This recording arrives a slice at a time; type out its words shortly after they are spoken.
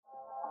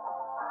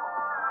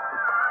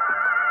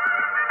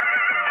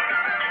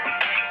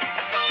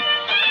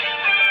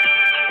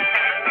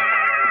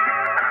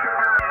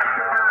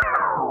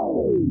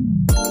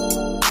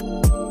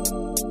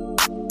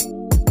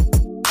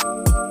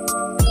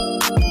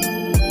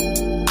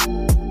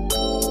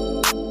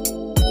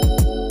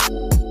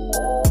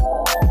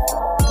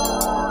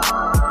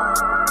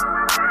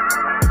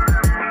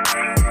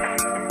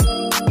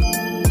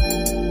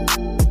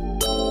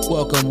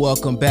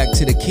welcome back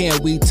to the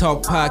Can We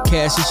Talk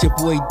podcast. It's your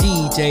boy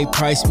DJ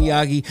Price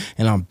Miyagi,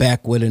 and I'm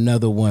back with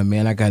another one,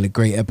 man. I got a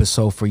great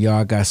episode for y'all.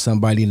 I got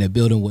somebody in the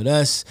building with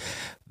us.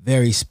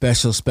 Very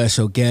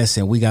special guest,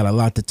 and we got a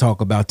lot to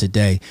talk about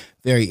today.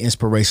 Very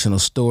inspirational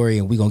story,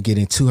 and we're going to get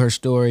into her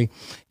story.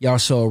 Y'all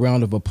show a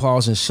round of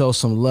applause and show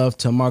some love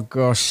to my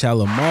girl,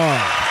 Shalamar.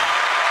 Hey,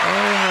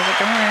 how's it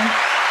going?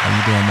 How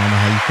you doing, mama?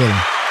 How you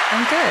feeling?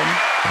 I'm good.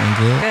 Feeling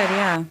good? Good,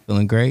 yeah.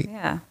 Feeling great?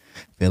 Yeah.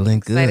 Feeling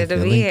good. Excited to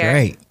Feeling be here.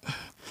 Great.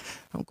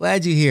 I'm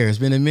glad you're here. It's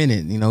been a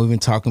minute. You know, we've been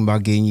talking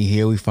about getting you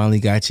here. We finally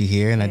got you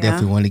here, and I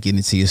definitely want to get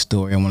into your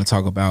story. I want to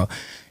talk about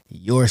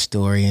your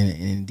story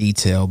in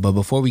detail. But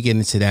before we get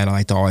into that, I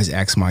like to always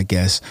ask my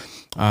guests,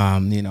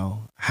 you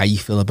know, how you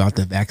feel about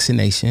the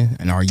vaccination,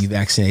 and are you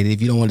vaccinated? If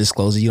you don't want to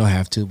disclose it, you don't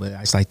have to, but I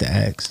just like to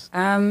ask.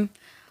 I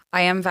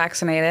am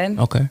vaccinated.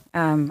 Okay.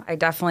 I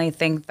definitely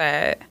think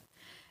that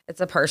it's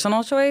a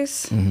personal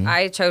choice. Mm-hmm.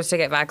 I chose to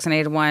get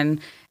vaccinated.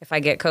 One, if I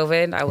get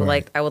COVID, I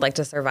would like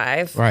to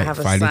survive. Right. I have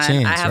a Fight a son.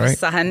 chance, I have right? a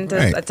son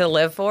to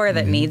live for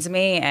that needs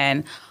me,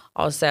 and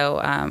also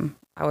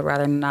I would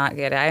rather not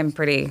get it. I am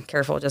pretty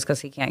careful just because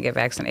he can't get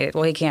vaccinated.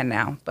 Well, he can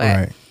now,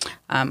 but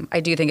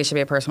I do think it should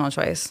be a personal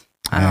choice.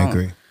 I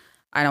agree.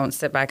 I don't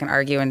sit back and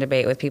argue and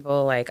debate with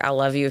people like, I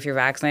love you if you're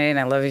vaccinated and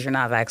I love you if you're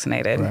not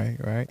vaccinated.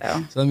 Right.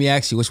 So let me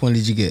ask you, which one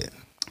did you get?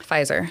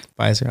 Pfizer.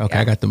 Pfizer? Okay,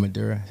 Yeah. I got the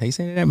Moderna. How you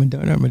saying that?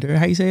 Moderna?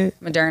 How you say it?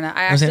 Moderna.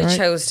 I Was that actually right?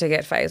 chose to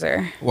get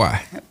Pfizer.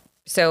 Why?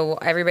 So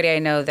everybody I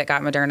know that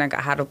got Moderna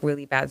had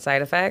really bad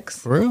side effects.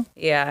 For real?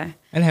 Yeah.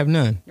 I didn't have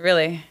none.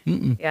 Really?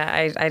 Mm-mm.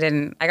 Yeah, I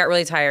didn't. I got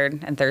really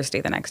tired and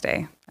thirsty the next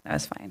day. That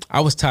was fine.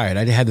 I was tired.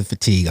 I didn't have the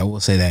fatigue. I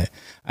will say that.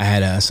 I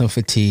had some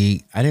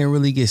fatigue. I didn't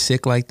really get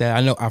sick like that.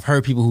 I know I've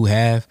heard people who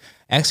have,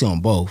 actually on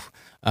both.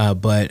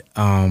 But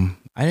I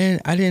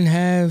didn't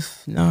have,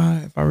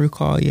 if I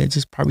recall,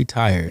 just probably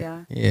tired.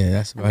 Yeah,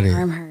 that's about it. My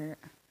arm hurt.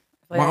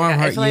 My arm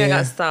hurt, I feel like I yeah.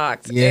 got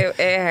stalked. Yeah.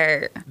 It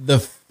hurt. The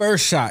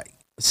first shot,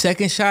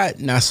 second shot,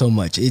 not so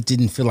much. It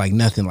didn't feel like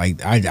nothing.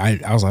 Like I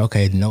was like,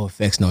 okay, no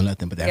effects, no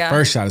nothing. But that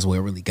first shot is what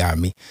really got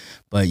me.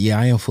 But yeah,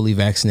 I am fully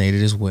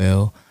vaccinated as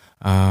well.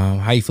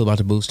 How you feel about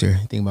the booster?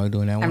 You think about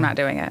doing that one? I'm not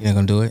doing it. You're not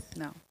gonna do it?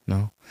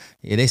 No.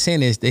 Yeah, they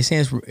saying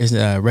it's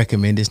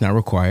recommended. It's not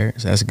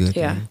required. So that's a good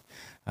thing.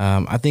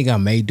 I think I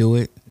may do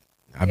it.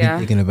 I've been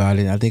thinking about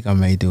it. I think I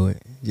may do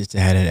it just to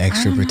have that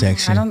extra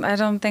protection. I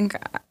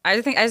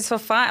just feel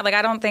fine. Like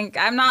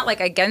I'm not like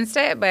against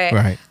it,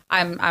 but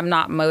I'm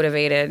not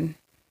motivated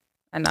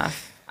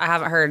enough. I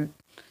haven't heard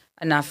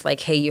enough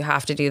like, hey, you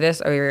have to do this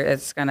or you're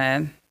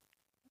gonna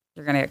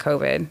get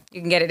COVID.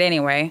 You can get it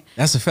anyway.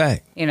 That's a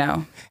fact. You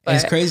know. And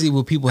it's crazy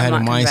when people had a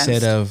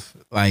mindset convinced. of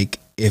like,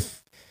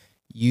 if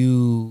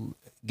you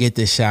get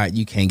the shot,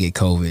 you can't get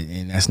COVID,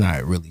 and that's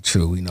not really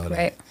true. We know that.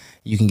 Right.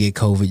 You can get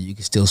COVID, you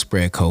can still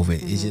spread COVID.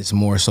 Mm-hmm. It's just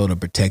more so to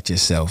protect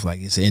yourself.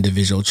 Like, it's an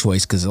individual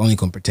choice because it's only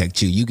going to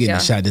protect you. You getting the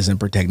shot doesn't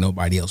protect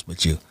nobody else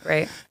but you.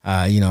 Right.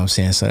 You know what I'm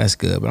saying? So that's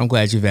good. But I'm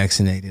glad you're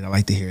vaccinated. I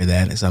like to hear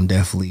that. So I'm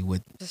definitely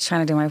with. Just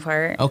trying to do my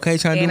part. Okay,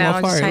 trying to do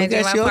my part. Look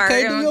at you.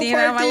 Okay, do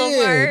your part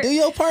there. Do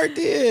your part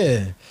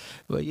there.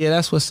 But yeah,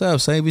 that's what's up.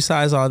 So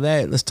besides all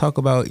that, let's talk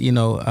about,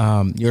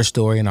 your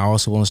story. And I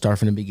also want to start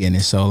from the beginning.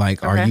 So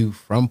like, are you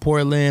from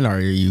Portland? Or are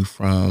you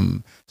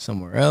from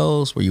somewhere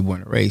else? Were you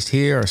born and raised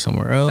here or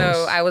somewhere else?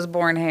 So I was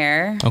born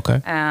here. Okay.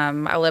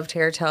 I lived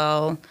here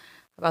till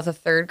about the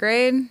third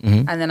grade.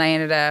 Mm-hmm. And then I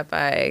ended up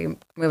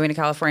moving to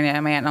California.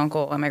 My aunt and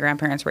uncle and my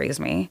grandparents raised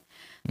me.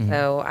 Mm-hmm.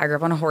 So I grew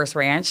up on a horse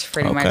ranch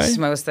pretty much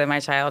most of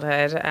my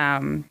childhood.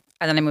 And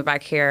then I moved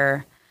back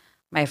here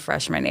my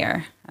freshman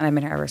year, and I've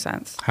been here ever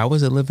since. How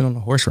was it living on a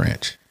horse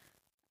ranch?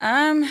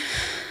 I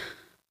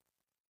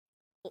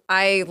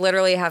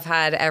literally have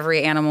had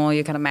every animal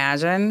you can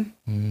imagine.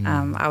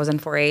 I was in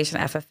 4-H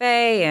and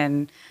FFA,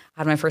 and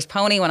had my first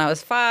pony when I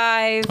was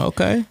 5.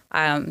 Okay.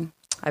 I've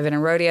been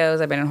in rodeos.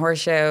 I've been in horse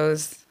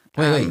shows.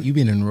 Wait, you've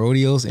been in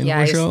rodeos and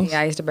horse shows?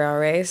 I used to barrel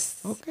race.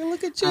 Okay,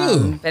 look at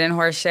you. Been in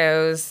horse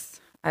shows.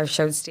 I've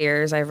showed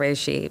steers. I've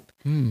raised sheep.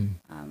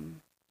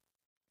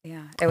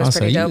 Yeah, it was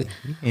pretty dope.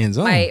 You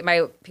hands-on.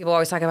 My people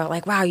always talk about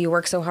like, wow, you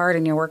work so hard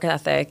and your work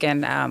ethic.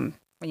 And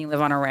when you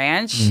live on a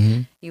ranch,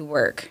 you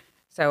work.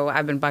 So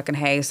I've been bucking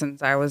hay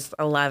since I was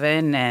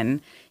 11,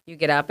 and you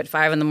get up at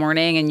 5 a.m.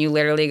 and you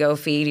literally go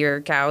feed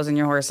your cows and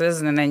your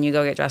horses, and then you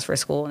go get dressed for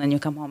school, and then you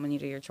come home and you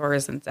do your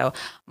chores. And so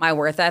my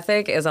work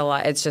ethic is a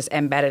lot. It's just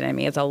embedded in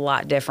me. It's a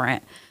lot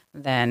different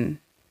than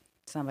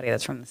somebody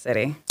that's from the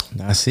city.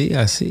 I see.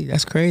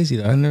 That's crazy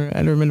though. I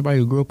never met anybody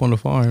who grew up on the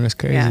farm. That's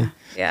crazy.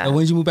 Yeah. So when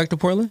did you move back to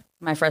Portland?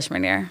 My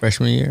freshman year.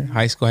 Freshman year.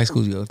 High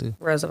school you go to?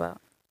 Roosevelt.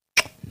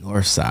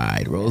 North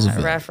Side,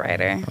 Roosevelt. Rough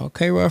Rider.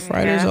 Okay, Rough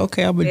Riders.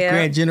 Okay, I'm a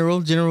Grand General.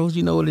 Generals,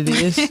 you know what it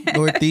is.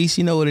 Northeast,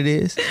 you know what it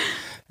is.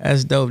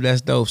 That's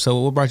dope. So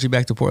what brought you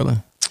back to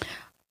Portland?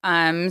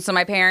 So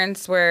my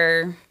parents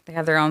they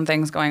had their own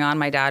things going on.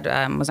 My dad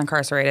was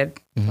incarcerated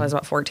until I was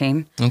about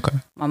 14. Okay.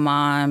 My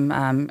mom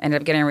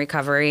ended up getting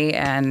recovery,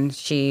 and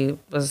she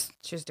was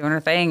doing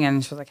her thing,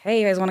 and she was like,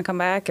 hey, you guys want to come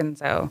back? And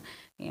so,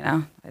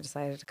 I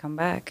decided to come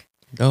back.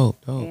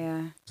 Dope.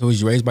 Yeah. So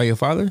was you raised by your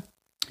father?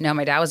 No,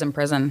 my dad was in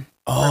prison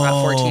for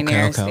about 14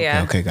 years.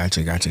 Yeah. Okay.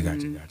 Gotcha.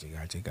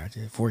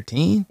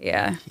 14?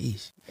 Yeah.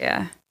 Jeez.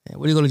 Yeah.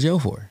 What do you go to jail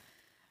for?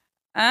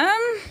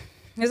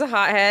 He was a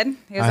hothead.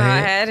 He was a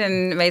hothead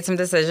and made some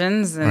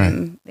decisions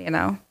and,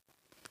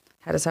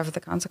 had to suffer the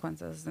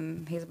consequences.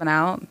 And he's been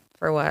out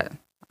for what?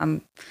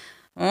 I'm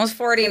almost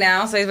 40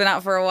 now, so he's been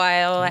out for a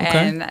while. Okay.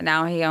 And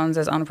now he owns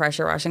his own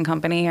pressure washing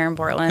company here in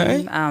Portland.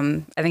 Okay.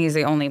 I think he's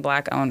the only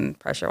Black-owned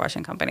pressure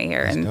washing company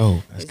here. That's and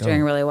dope. He's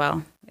doing really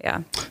well.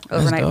 Yeah.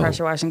 Overnight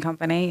pressure washing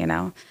company,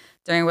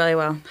 doing really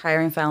well,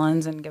 hiring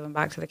felons and giving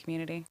back to the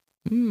community.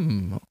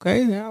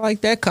 Okay, I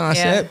like that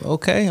concept. Yeah.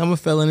 Okay, I'm a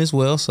felon as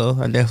well, so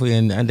I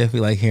definitely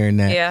like hearing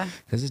that. Yeah,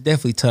 because it's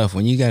definitely tough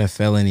when you got a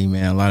felony,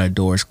 man. A lot of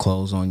doors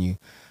close on you,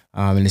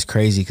 and it's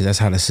crazy because that's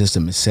how the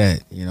system is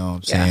set. You know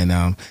what I'm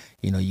saying?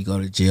 You go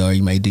to jail, or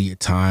you may do your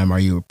time, or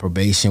your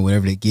probation,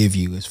 whatever they give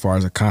you as far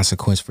as a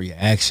consequence for your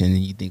action, and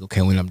you think,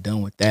 okay, when I'm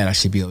done with that, I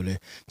should be able to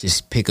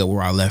just pick up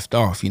where I left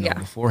off,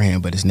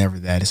 beforehand. But it's never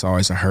that. It's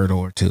always a hurdle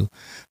or two.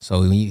 So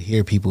when you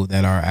hear people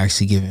that are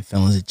actually giving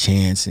felons a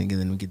chance and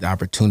getting them get the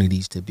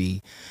opportunities to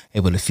be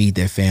able to feed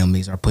their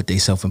families or put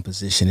themselves in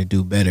position to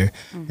do better,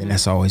 then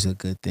that's always a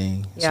good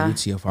thing. Yeah.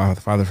 So to your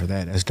father for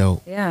that. That's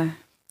dope. Yeah.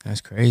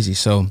 That's crazy.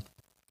 So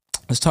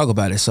let's talk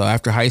about it. So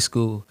after high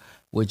school,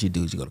 what'd you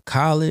do? Did you go to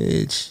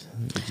college?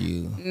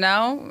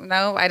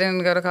 No, I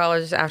didn't go to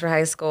college after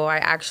high school. I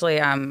actually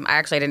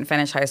didn't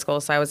finish high school,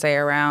 so I would say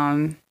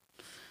around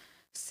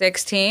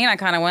 16, I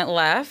kind of went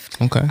left.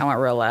 Okay. I went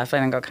real left. I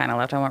didn't go kind of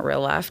left. I went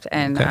real left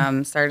and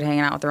started hanging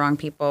out with the wrong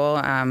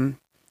people.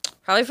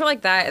 Probably for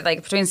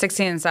between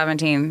 16 and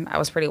 17, I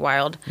was pretty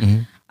wild.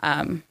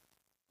 Mm-hmm.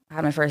 I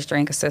had my first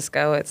drink of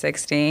Cisco at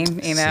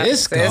 16,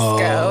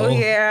 Cisco?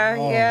 Yeah.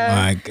 Oh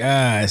my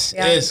gosh,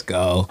 yeah.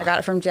 Cisco. I got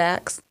it from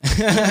Jack's.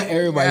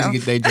 Everybody's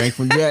get their drink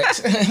from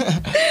Jack's.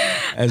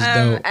 That's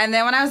dope. And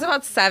then when I was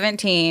about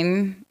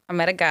 17, I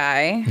met a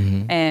guy,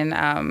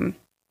 and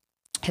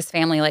his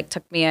family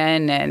took me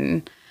in,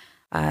 and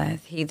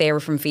they were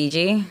from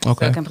Fiji.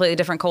 Okay. So completely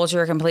different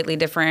culture, completely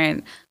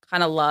different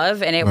kind of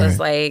love, and it was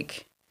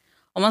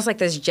almost like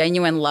this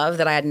genuine love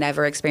that I had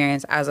never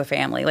experienced as a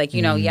family.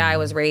 I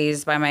was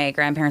raised by my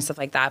grandparents, stuff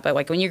like that.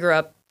 But when you grew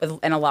up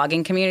in a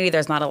logging community,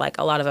 there's not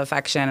a lot of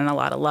affection and a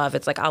lot of love.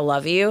 It's I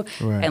love you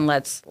and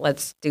let's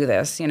do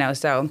this,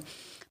 So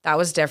that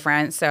was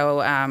different. So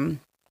I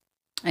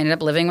ended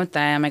up living with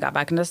them. I got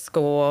back into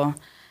school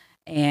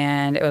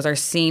and it was our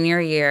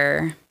senior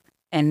year.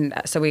 And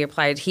so we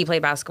applied, he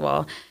played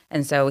basketball.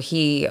 And so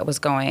he was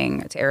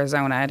going to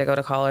Arizona to go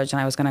to college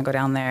and I was going to go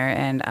down there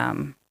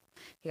and,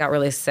 he got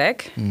really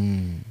sick.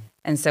 And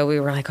so we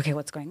were like, okay,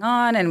 what's going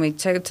on? And we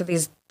took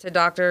it to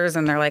doctors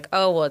and they're like,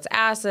 oh, well, it's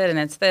acid and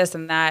it's this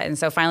and that. And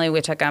so finally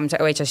we took him to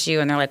OHSU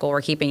and they're like, well,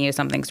 we're keeping you.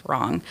 Something's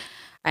wrong.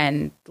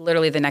 And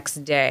literally the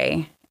next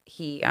day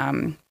he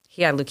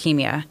had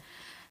leukemia.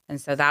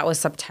 And so that was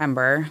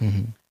September.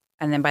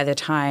 And then by the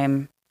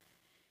time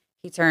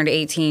he turned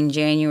 18,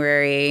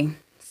 January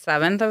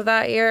 7th of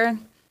that year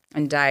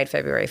and died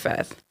February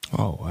 5th.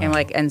 Oh, wow.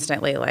 And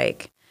instantly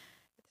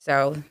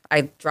so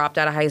I dropped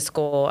out of high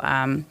school.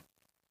 I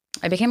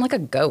became like a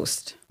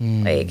ghost,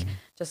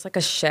 just like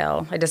a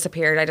shell. I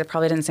disappeared. I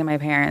probably didn't see my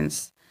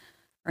parents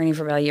or any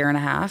for about a year and a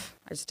half.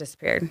 I just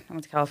disappeared. I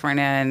went to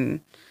California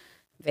and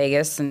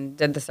Vegas and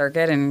did the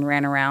circuit and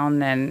ran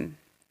around and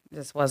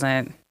just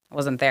wasn't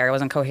there. I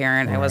wasn't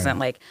coherent. Right. I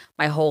wasn't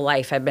my whole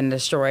life had been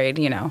destroyed,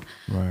 Right.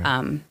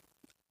 I'm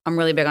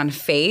really big on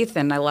faith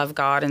and I love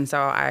God. And so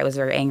I was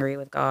very angry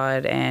with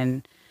God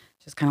and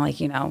just kind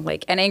of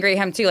and angry at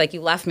him too.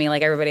 You left me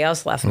like everybody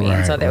else left me.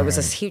 And so there was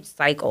this huge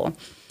cycle.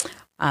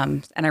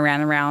 And I ran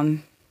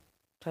around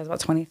until I was about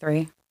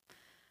 23.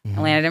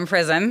 I landed in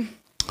prison.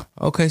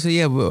 Okay. So we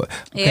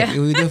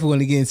definitely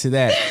want to get into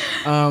that.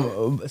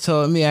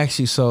 So let me ask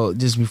you, so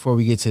just before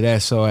we get to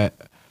that, so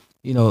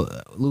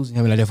losing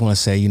him, and I definitely want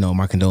to say,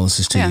 my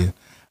condolences to you.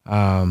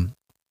 And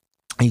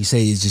you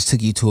say it just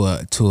took you to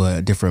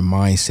a different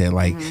mindset.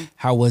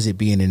 How was it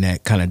being in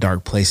that kind of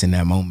dark place in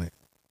that moment?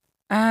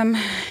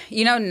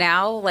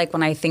 Now,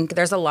 when I think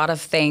there's a lot of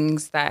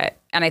things that,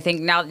 and I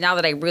think now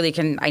that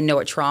I know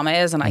what trauma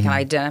is and I can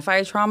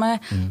identify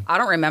trauma, I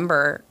don't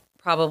remember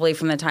probably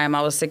from the time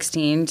I was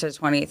 16 to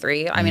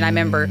 23. I mean, I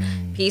remember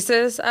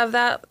pieces of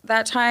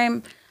that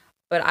time,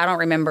 but I don't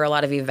remember a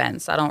lot of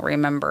events. I don't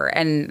remember.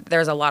 And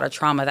there's a lot of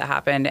trauma that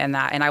happened and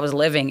I was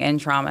living in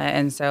trauma.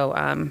 And so,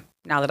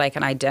 now that I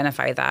can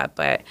identify that,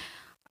 but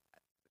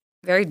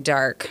very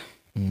dark,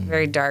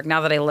 very dark.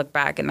 Now that I look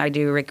back and I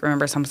do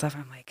remember some stuff,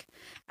 I'm like,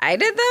 I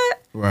did that,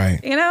 right?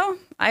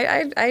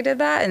 I did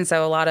that, and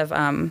so a lot of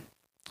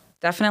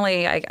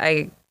definitely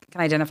I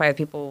can identify with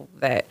people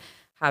that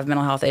have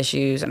mental health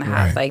issues and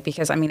have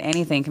because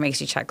anything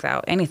makes you check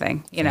out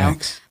anything,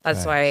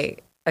 That's why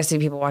I see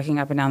people walking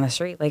up and down the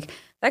street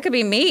that could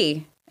be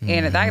me,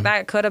 and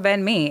that could have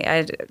been me,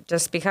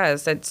 just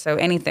because it's so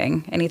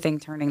anything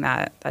turning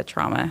that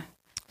trauma.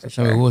 So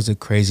tell me, what was the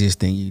craziest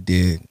thing you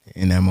did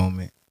in that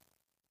moment?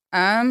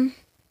 The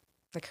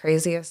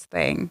craziest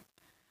thing.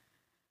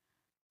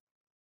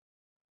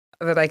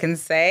 that I can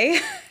say.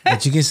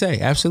 That you can say,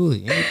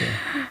 absolutely. Anything.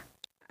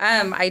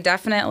 I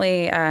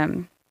definitely,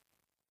 I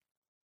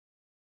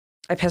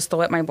pistol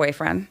whipped my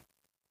boyfriend.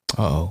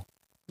 Uh-oh.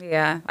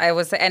 Yeah, I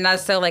was, and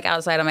that's so like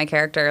outside of my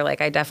character.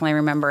 Like I definitely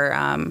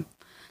remember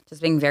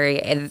just being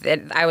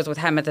I was with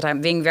him at the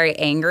time, being very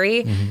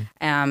angry.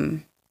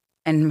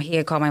 And he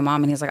had called my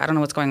mom, and he's like, I don't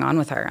know what's going on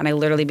with her. And I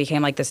literally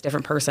became like this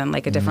different person,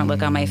 like a different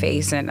look on my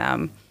face.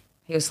 And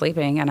he was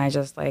sleeping, and I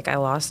just like, I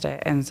lost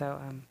it. And so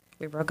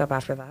we broke up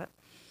after that.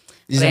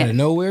 Is that out of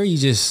nowhere? You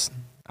just,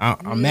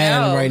 I'm mad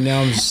at him right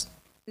now. I'm just.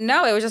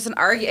 No, it was just an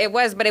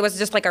argument. But it was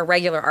just like a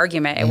regular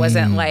argument. It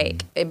wasn't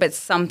like, but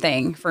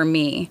something for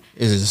me.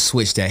 It was a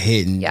switch that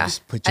hit and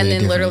just put you. And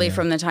then literally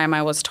from the time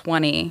I was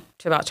 20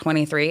 to about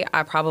 23,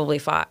 I probably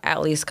fought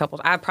at least a couple.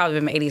 I've probably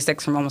been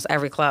 86 from almost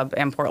every club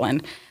in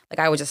Portland. Like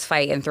I would just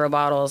fight and throw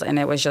bottles, and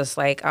it was just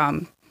like,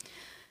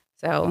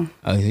 so.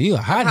 Oh, you a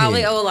hothead. I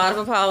probably owe a lot of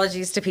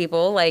apologies to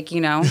people, like,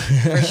 you know,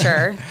 for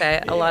sure.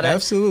 That a lot of.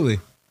 Absolutely.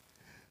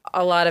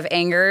 A lot of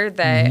anger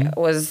that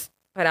was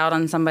put out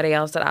on somebody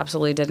else that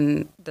absolutely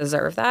didn't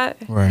deserve that,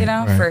 you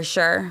know, for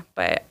sure.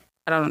 But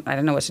I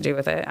didn't know what to do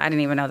with it. I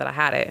didn't even know that I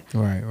had it.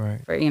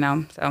 Right. For, you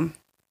know, so.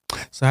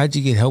 So how'd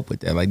you get help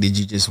with that? Like, did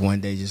you just one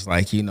day just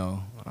like, you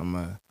know, I'm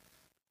going to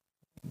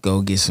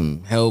go get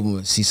some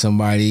help, see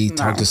somebody,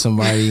 talk to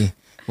somebody?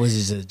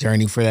 Was it a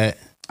journey for that?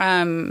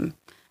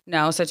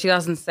 No. So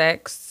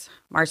 2006,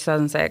 March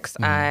 2006,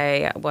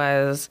 I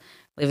was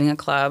leaving a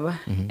club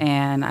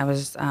and I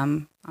was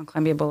on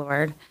Columbia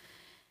Boulevard.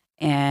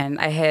 And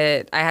I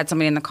had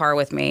somebody in the car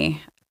with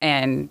me,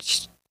 and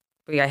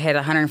I hit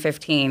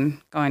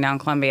 115 going down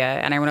Columbia,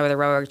 and I went over the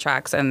railroad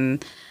tracks,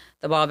 and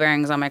the ball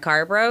bearings on my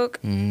car broke.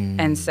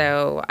 And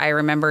so I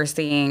remember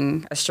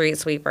seeing a street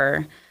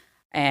sweeper,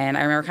 and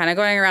I remember kind of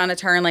going around a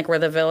turn like where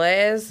the villa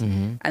is,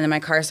 and then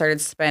my car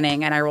started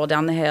spinning, and I rolled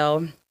down the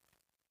hill,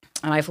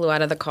 and I flew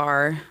out of the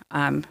car.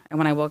 And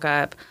when I woke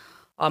up,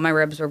 all my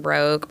ribs were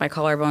broke. My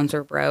collarbones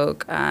were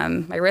broke.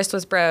 My wrist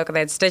was broke. I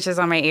had stitches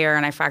on my ear,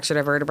 and I fractured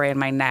a vertebrae in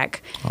my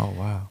neck. Oh,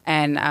 wow.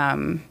 And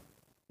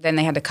then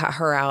they had to cut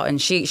her out, and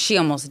she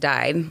almost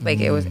died. Like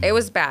it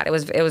was bad. It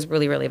was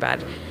really, really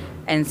bad.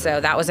 And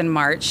so that was in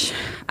March.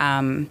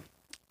 I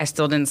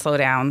still didn't slow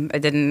down.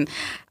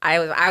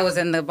 I was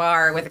in the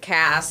bar with a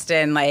cast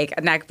and like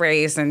a neck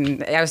brace,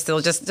 and I was still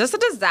just a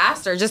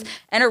disaster, just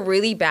in a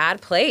really bad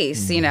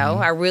place, you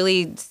know, a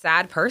really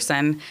sad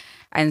person.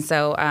 And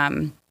so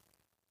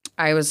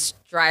I was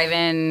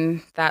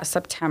driving that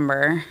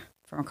September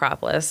from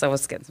Acropolis. I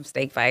was getting some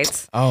steak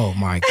bites. Oh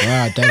my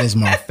God, that is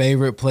my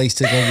favorite place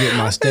to go get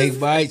my steak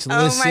bites.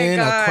 Listen,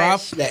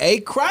 the A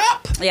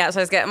crop. Yeah,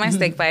 so I was getting my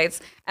steak bites,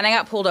 and I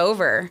got pulled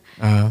over,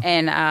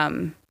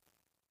 and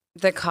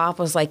the cop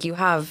was like, "You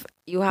have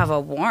a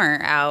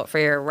warrant out for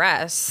your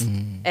arrest,"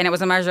 and it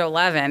was a measure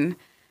 11.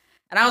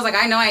 And I was like,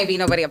 I know I ain't beat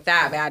nobody up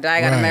that bad.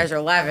 I got a measure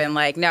 11.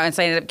 Like, no. And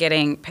so I ended up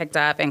getting picked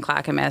up in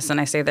Clackamas, and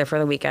I stayed there for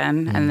the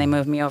weekend. And they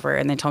moved me over,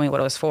 and they told me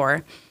what it was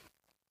for.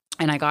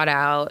 And I got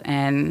out,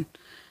 and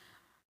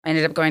I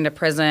ended up going to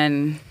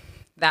prison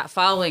that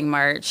following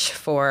March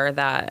for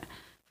the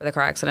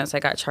car accident. So I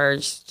got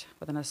charged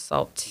with an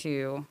assault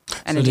 2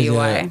 and a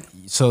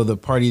DUI. So the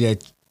party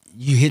that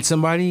you hit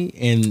somebody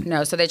and...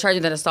 No, so they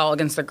charged me with assault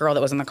against the girl that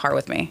was in the car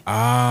with me.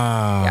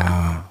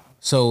 Yeah.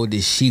 So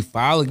did she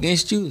file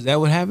against you? Is that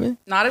what happened?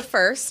 Not at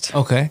first.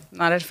 Okay.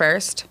 Not at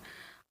first.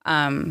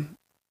 No,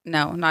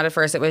 not at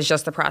first. It was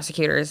just the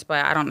prosecutors,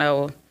 but I don't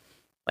know.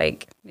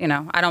 Like, you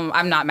know,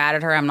 I'm not mad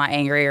at her. I'm not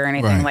angry or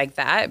anything like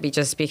that.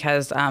 Just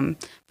because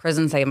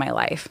prison saved my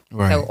life.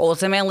 Right. So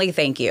ultimately,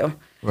 thank you.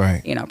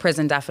 Right. You know,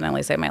 prison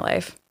definitely saved my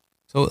life.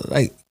 So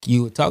like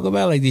you would talk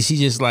about, like, did she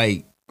just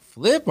like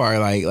flip or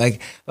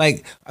like,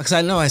 because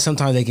I know like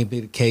sometimes they can be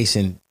the case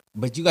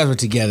but you guys were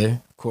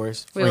together.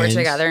 Course, we were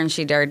together, and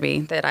she dared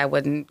me that I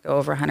wouldn't go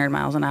over 100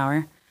 miles an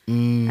hour,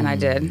 and I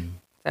did.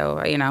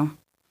 So, you know,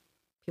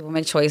 people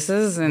make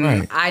choices,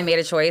 and I made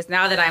a choice.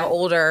 Now that I'm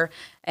older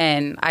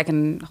and I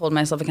can hold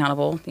myself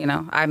accountable, you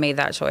know, I made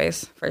that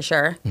choice for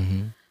sure.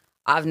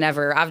 I've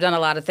done a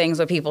lot of things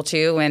with people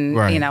too,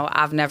 and you know,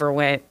 I've never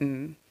went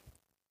and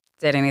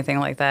did anything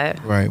like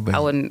that. Right, but I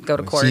wouldn't go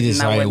to court. She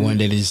decided one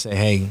day to just say,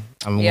 "Hey,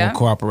 I'm gonna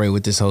cooperate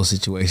with this whole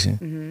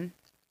situation."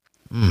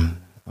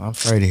 I'm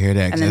sorry to hear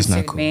that. And then that's not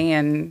sued cool. me,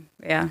 and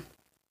yeah.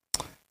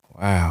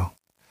 Wow.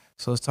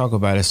 So let's talk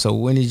about it. So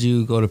when did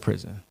you go to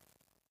prison?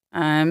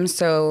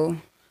 So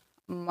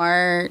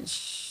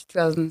March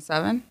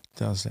 2007.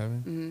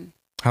 2007.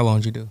 How long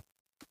did you do?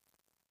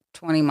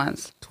 20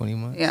 months. 20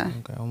 months. Yeah.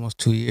 Okay, almost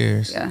 2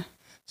 years. Yeah.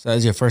 So that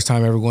was your first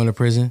time ever going to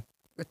prison?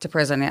 To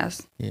prison,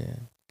 yes. Yeah.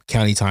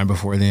 County time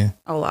before then?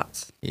 Oh,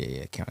 lots.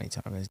 Yeah, county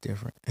time is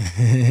different.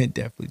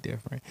 Definitely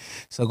different.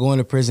 So going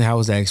to prison, how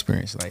was that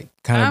experience? Like,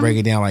 kind of break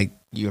it down, like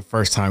your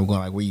first time going.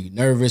 Like, were you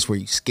nervous? Were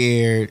you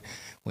scared?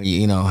 When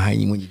you know,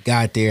 when you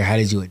got there, how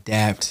did you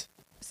adapt?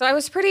 So I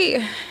was pretty,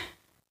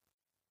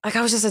 like,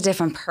 I was just a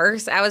different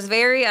person. I was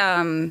very,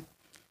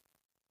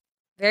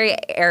 very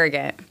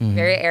arrogant,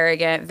 very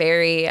arrogant,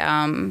 very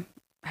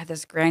had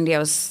this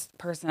grandiose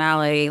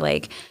personality.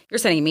 Like, you're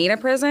sending me to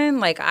prison?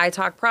 Like, I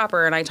talk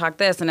proper and I talk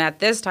this. And at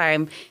this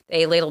time,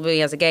 they labeled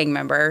me as a gang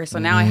member. So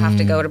now I have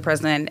to go to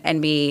prison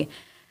and be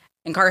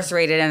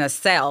incarcerated in a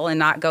cell and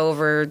not go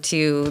over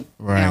to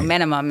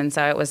minimum. And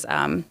so it was,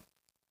 I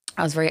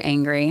was very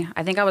angry.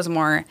 I think I was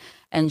more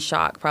in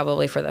shock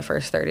probably for the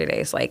first 30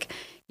 days. Like,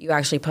 you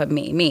actually put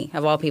me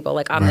of all people,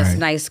 like, I'm this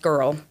nice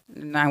girl,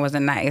 and I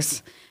wasn't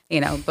nice.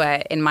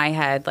 But in my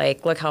head,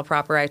 like, look how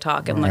proper I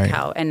talk and look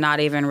how, and not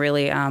even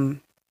really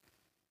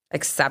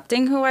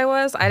accepting who I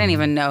was. I didn't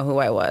even know who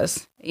I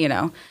was,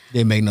 Didn't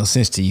make no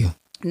sense to you.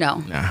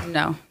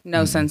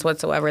 No sense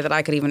whatsoever that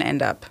I could even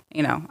end up,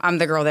 I'm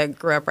the girl that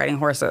grew up riding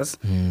horses,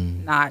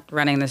 not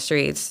running the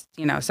streets,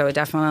 so it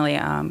definitely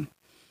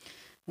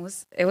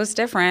it was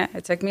different.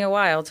 It took me a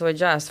while to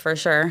adjust for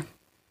sure.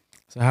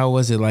 So how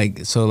was it like,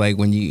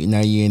 when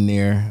you're in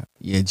there,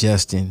 you're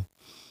adjusting,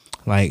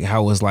 like,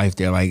 how was life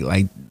there?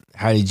 Like,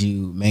 how did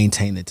you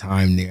maintain the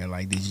time there?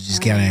 Like, did you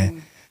just kind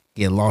of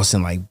get lost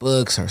in like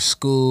books or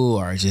school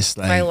or just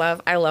like? I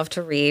love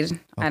to read,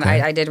 and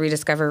I did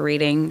rediscover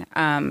reading.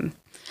 I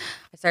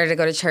started to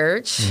go to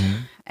church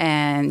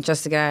and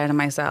just to get out of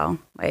my cell,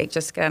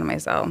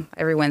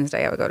 Every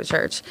Wednesday I would go to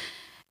church,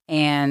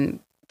 and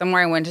the more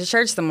I went to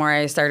church, the more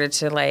I started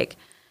to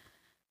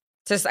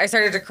I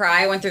started to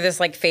cry. I went through this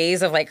like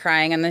phase of like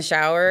crying in the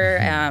shower.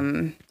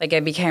 Like,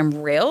 it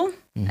became real.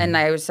 And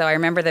I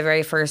remember the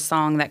very first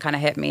song that kind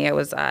of hit me. It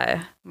was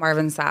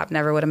Marvin Sapp,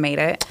 Never Would Have Made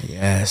It.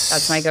 Yes.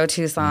 That's my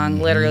go-to song,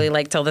 literally,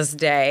 like, till this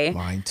day.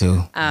 Mine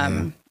too.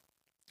 And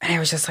I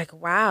was just like,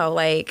 wow,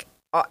 like,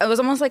 it was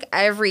almost like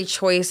every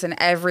choice and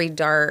every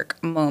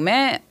dark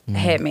moment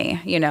hit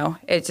me,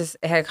 it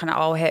had kind of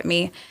all hit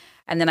me.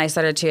 And then I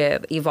started to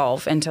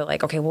evolve into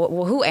like, okay,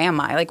 well, who am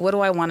I? Like, what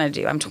do I want to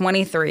do? I'm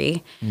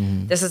 23.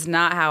 This is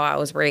not how I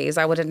was raised.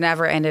 I would have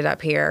never ended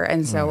up here.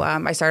 And so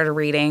I started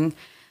reading.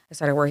 I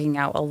started working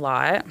out a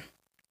lot.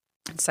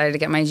 I decided to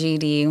get my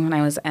GED when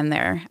I was in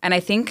there. And I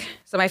think,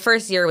 so my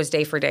first year was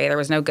day for day. There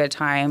was no good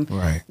time,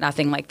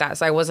 nothing like that.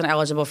 So I wasn't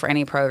eligible for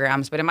any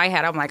programs. But in my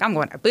head, I'm like, I'm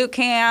going to boot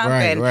camp.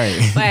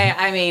 But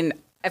I mean,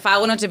 if I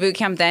went to boot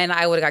camp then,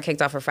 I would have got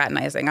kicked off for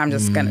fraternizing. I'm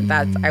just going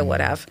to, I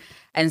would have.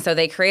 And so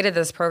they created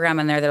this program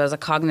in there that was a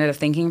cognitive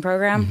thinking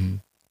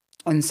program.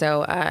 And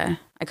so I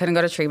couldn't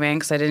go to treatment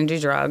because I didn't do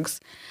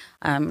drugs.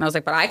 And I was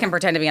like, but I can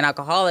pretend to be an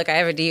alcoholic. I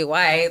have a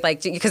DUI,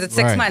 like, because it's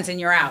 6 months and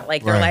you're out.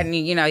 Like, they're letting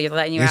you, you're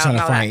letting you out. They're trying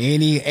to find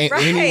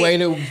any way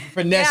to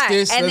finesse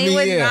this. And they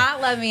would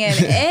not let me in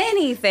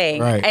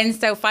anything. And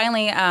so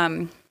finally,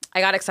 I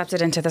got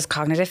accepted into this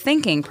cognitive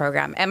thinking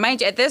program. And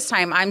at this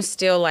time, I'm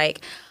still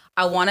like,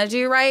 I want to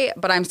do right,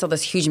 but I'm still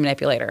this huge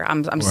manipulator.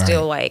 I'm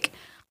still like,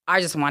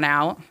 I just want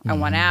out. I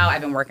want out.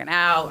 I've been working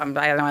out. I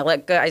don't know. I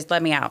look good. I just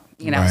let me out,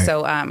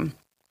 So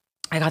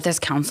I got this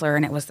counselor,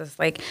 and it was this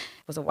like, it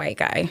was a white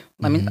guy.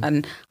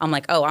 And I'm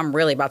like, oh, I'm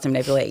really about to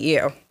manipulate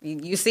you.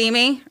 You see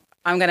me?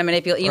 I'm going to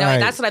manipulate.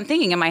 That's what I'm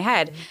thinking in my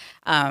head.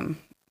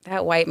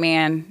 That white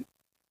man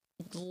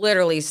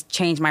literally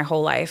changed my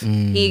whole life.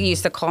 He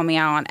used to call me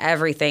out on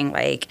everything,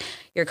 like,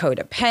 you're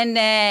codependent,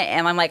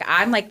 and I'm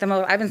like the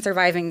most. I've been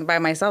surviving by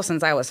myself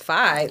since I was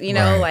 5.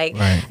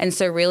 And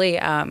so really,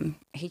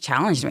 he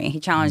challenged me. He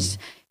challenged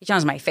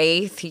my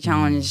faith. He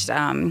challenged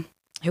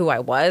who I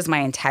was, my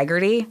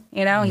integrity.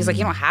 He's like,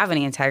 you don't have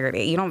any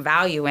integrity. You don't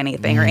value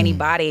anything or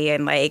anybody.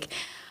 And like,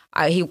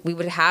 we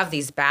would have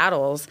these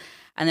battles,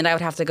 and then I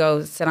would have to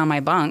go sit on my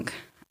bunk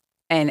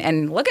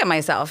and look at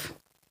myself,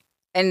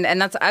 and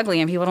that's ugly,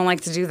 and people don't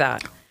like to do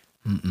that.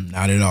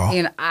 Not at all.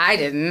 I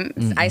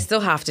didn't. I still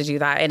have to do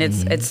that, and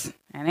it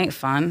ain't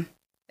fun.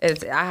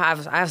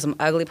 I have some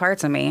ugly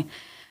parts of me,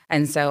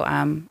 and so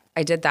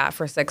I did that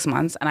for 6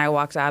 months, and I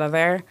walked out of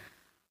there,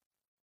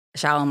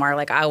 Shalimar.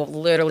 Like, I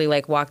literally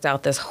like walked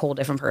out this whole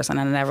different person,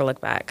 and I never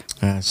looked back.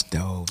 That's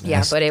dope.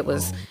 But it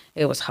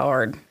was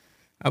hard.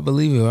 I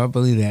believe it. I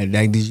believe that.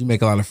 Like, did you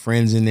make a lot of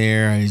friends in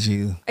there? Or did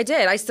you? I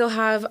did. I still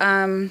have.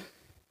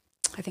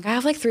 I think I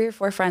have like 3 or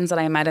 4 friends that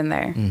I met in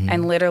there,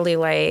 and literally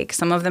like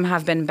some of them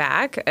have been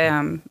back,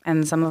 and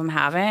some of them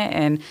haven't,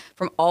 and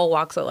from all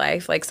walks of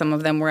life. Like, some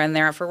of them were in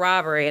there for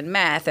robbery and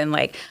meth, and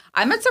like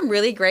I met some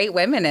really great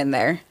women in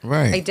there.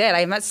 Right. I did.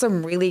 I met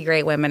some really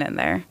great women in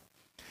there.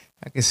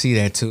 I can see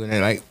that too, and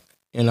like,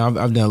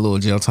 I've done a little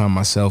jail time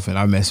myself, and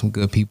I met some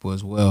good people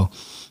as well.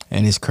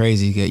 And it's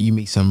crazy that you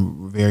meet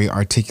some very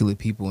articulate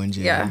people in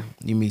jail. Yeah.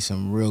 You meet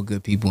some real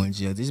good people in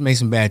jail. They just make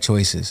some bad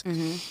choices.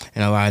 And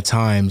a lot of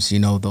times,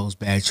 those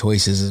bad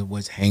choices is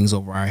what hangs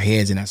over our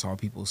heads, and that's all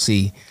people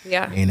see.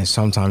 Yeah. And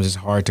sometimes it's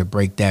hard to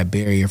break that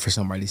barrier for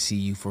somebody to see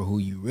you for who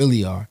you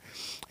really are.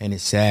 And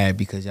it's sad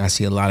because I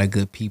see a lot of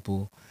good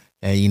people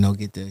that,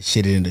 get the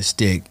shit in the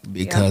stick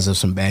because of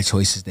some bad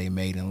choices they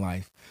made in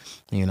life.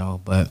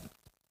 But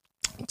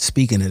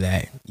speaking of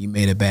that, you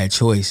made a bad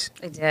choice.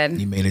 I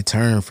did. You made a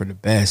turn for the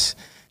best.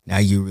 Now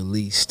you're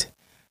released.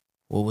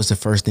 What was the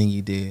first thing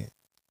you did?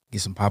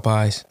 Get some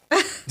Popeyes?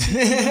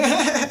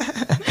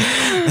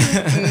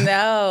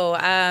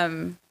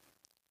 No.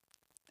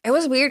 It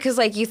was weird because,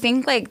 like, you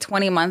think, like,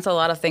 20 months, a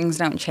lot of things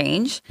don't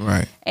change.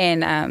 Right.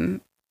 And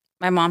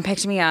my mom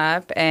picked me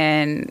up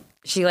and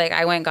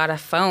I went and got a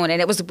phone,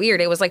 and it was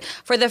weird. It was like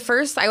for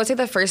I would say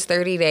the first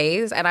 30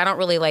 days, and I don't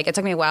really it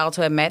took me a while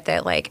to admit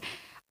that I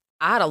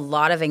had a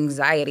lot of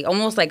anxiety,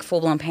 almost like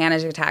full blown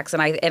panic attacks.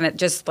 And it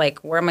just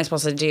what am I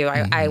supposed to do?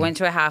 I went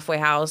to a halfway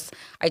house.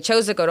 I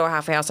chose to go to a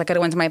halfway house. I could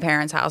have went to my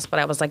parents' house, but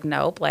I was like,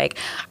 nope.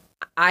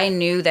 I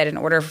knew that in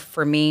order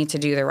for me to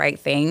do the right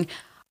thing,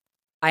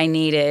 I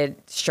needed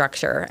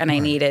structure and I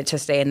needed to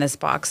stay in this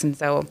box. And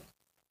so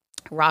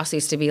Ross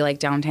used to be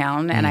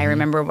downtown, and I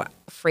remember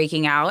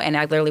freaking out, and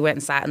I literally went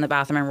and sat in the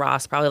bathroom in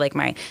Ross, probably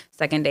my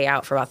second day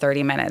out, for about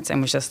 30 minutes, and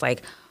was just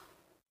like,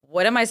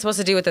 what am I supposed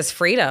to do with this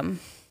freedom?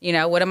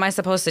 What am I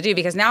supposed to do?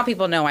 Because now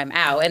people know I'm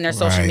out, and there's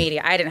social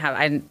media. They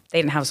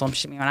didn't have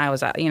social media when I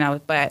was out, but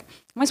what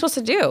am I supposed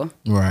to do?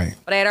 Right.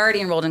 But I had already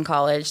enrolled in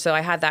college, so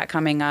I had that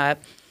coming up.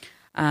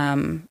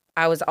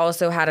 I was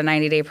also had a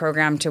 90-day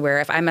program to where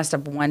if I messed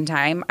up one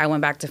time, I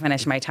went back to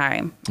finish my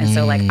time. And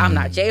so I'm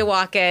not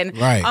jaywalking.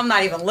 Right. I'm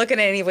not even looking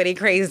at anybody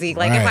crazy. If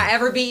I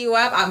ever beat you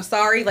up, I'm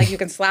sorry. You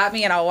can slap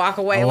me and I'll walk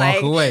away.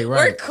 Walk away,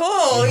 right. We're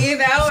cool,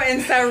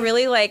 And so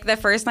really the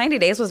first 90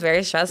 days was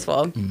very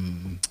stressful.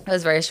 It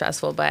was very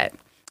stressful, but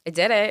I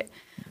did it.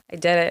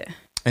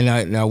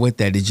 And now with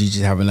that, did you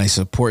just have a nice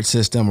support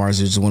system, or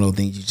is it just one of those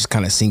things you just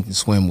kind of sink and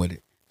swim with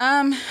it?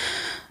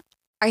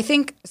 I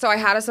think so. I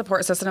had a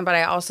support system, but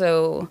I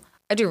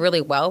do really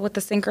well with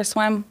the sink or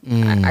swim.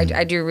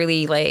 I do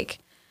really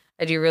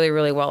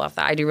really well off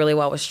that. I do really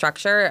well with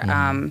structure.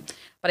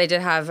 But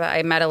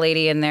I met a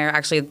lady in there,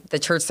 actually the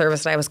church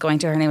service that I was going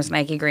to. Her name was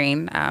Nike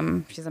Green.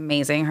 She's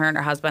amazing. Her and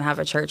her husband have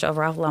a church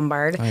over off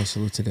Lombard. Nice,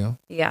 salute to them.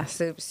 Yeah,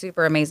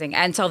 super amazing.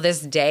 Until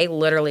this day,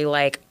 literally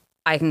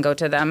I can go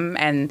to them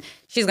and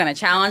she's going to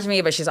challenge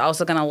me, but she's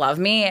also going to love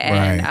me.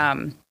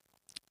 And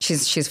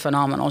she's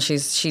phenomenal.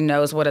 She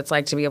knows what it's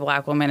like to be a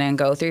Black woman and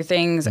go through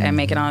things and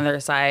make it on the other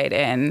side.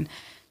 And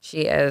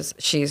she's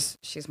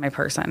my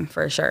person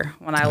for sure.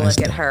 When I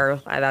look at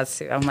her,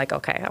 I'm like,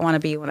 okay, I want to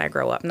be when I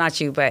grow up. Not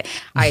you, but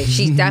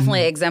she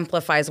definitely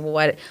exemplifies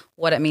what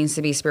it means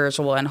to be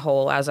spiritual and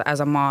whole as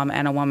a mom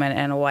and a woman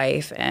and a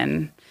wife.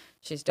 And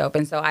she's dope.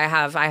 And so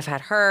I've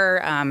had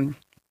her.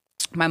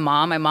 My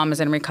mom is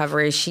in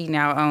recovery. She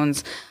now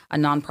owns a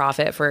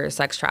nonprofit for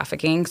sex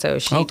trafficking. So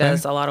she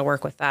does a lot of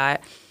work with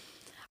that.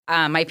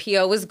 My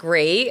PO was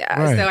great.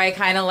 So I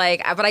kind of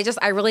but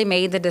I really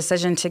made the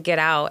decision to get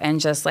out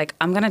and just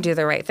I'm going to do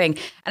the right thing.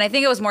 And I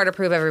think it was more to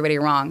prove everybody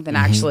wrong than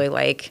actually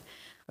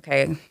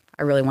okay,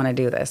 I really want to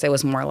do this. It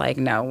was more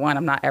no,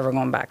 I'm not ever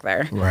going back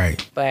there.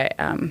 Right. But,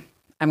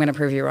 I'm going to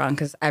prove you wrong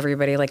because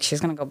everybody, she's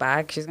going to go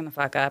back. She's going to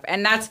fuck up.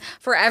 And that's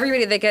for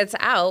everybody that gets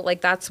out.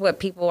 That's what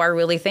people are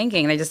really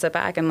thinking. They just sit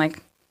back and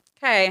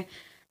okay,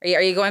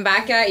 are you going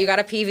back yet? You got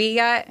a PV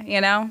yet?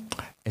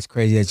 It's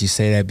crazy that you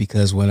say that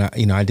because when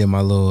I did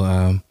my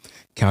little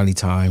county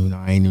time,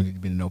 I ain't really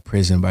been in no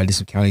prison, but I did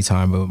some county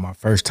time, but my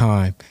first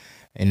time,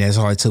 and that's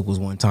all it took was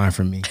one time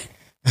for me.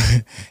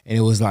 And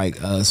it was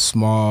a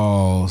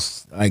small,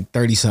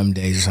 30 something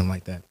days or something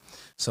like that.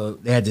 So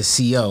they had the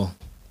CO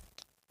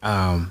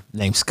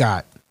named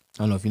Scott. I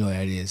don't know if you know who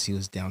that is. He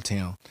was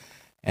downtown.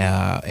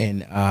 No,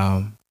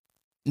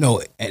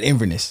 at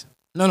Inverness.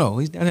 No,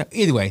 he's downtown.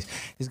 Anyways,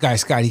 this guy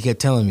Scott, he kept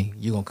telling me,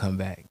 "You're gonna come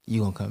back.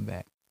 You're gonna come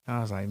back." I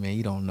was like, "Man,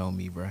 you don't know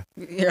me, bro.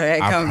 I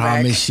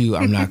promise you,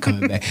 I'm not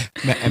coming back."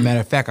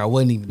 Matter of fact, I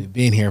wouldn't even have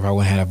been here if I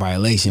wouldn't have had a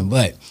violation.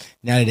 But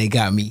now that they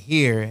got me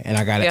here and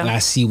and I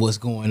see what's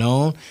going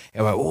on,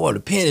 they're like, "Oh, the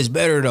pen is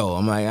better though."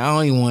 I'm like, I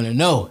don't even want to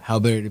know how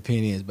better the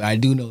pen is, but I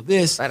do know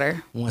this.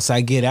 Better. Once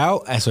I get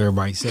out, that's what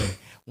everybody said.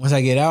 Once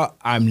I get out,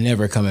 I'm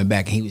never coming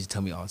back. And he was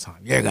telling me all the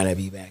time, "You're gonna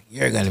be back.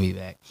 You're gonna be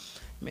back."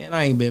 Man,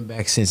 I ain't been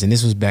back since, and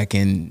this was back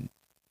in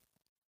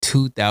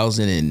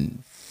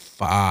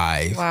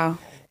 2005. Wow.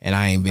 And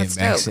I ain't been back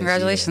dope. since.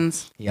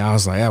 Congratulations. Yeah, I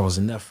was like, that was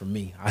enough for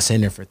me. I sat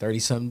in there for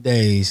 30-something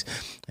days,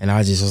 and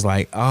I just was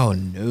like, oh,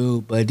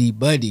 no,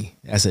 buddy.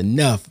 That's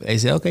enough. They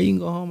said, okay, you can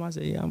go home. I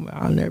said, yeah,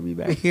 I'll never be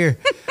back here.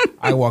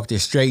 I walked there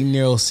straight and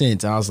narrow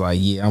since. I was like,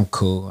 yeah, I'm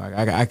cool.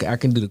 I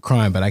can do the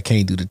crime, but I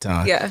can't do the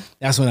time. Yeah.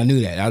 That's when I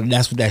knew that.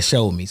 That's what that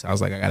showed me. So I was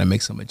like, I got to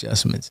make some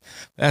adjustments.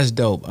 But that's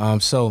dope.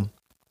 So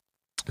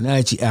now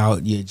that you're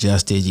out, you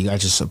adjusted, you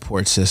got your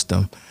support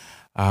system.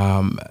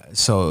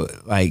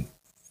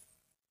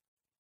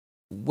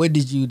 What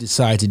did you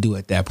decide to do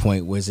at that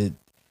point? Was it,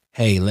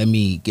 hey, let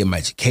me get my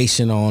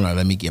education on, or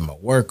let me get my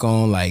work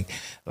on? Like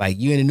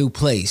you're in a new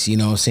place, you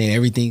know what I'm saying?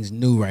 Everything's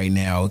new right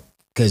now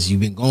because you've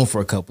been gone for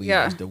a couple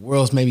years. The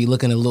world's maybe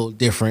looking a little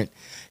different.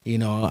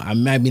 I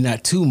might be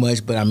not too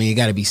much, but I mean, it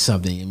got to be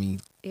something.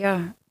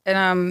 Yeah.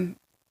 And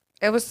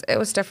it was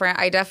different.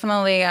 I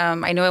definitely,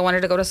 I knew I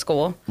wanted to go to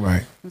school.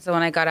 Right. And so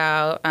when I got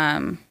out,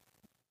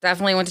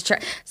 definitely went to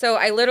church. So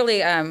I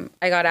literally, I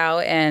got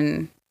out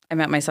and I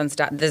met my son's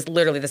dad. This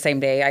literally the same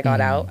day I got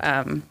out,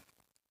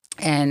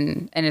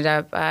 and ended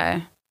up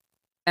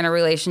in a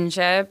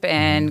relationship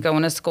and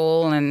going to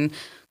school and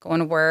going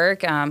to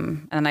work.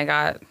 And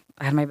I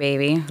had my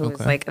baby, who was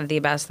the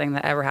best thing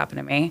that ever happened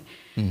to me.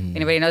 If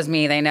anybody knows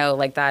me, they know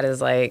that is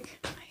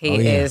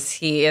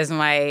he is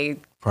my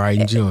Pride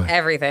and joy.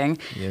 Everything.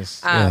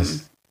 Yes.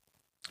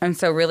 And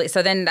so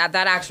then that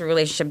actual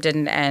relationship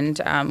didn't end.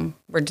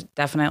 We're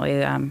definitely,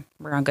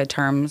 we're on good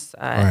terms.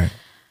 Right.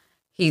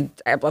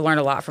 I learned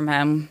a lot from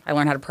him. I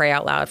learned how to pray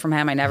out loud from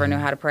him. I never knew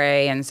how to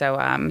pray. And so,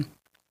 I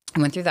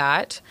went through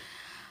that.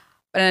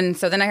 And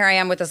so then here I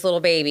am with this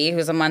little baby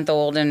who's a month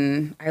old,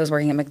 and I was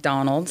working at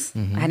McDonald's. I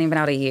hadn't even been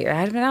out a year. I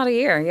hadn't been out a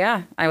year.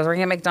 Yeah. I was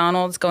working at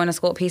McDonald's, going to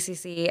school at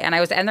PCC, and I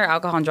was in their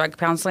alcohol and drug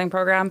counseling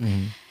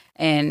program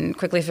and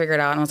quickly figured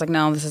out, and I was like,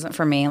 no, this isn't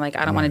for me. Like,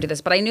 I don't want to do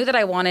this. But I knew that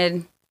I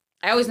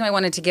always knew I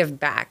wanted to give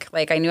back.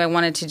 Like, I knew I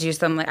wanted to do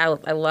something. I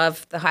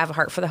love to have a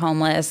heart for the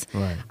homeless.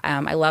 Right.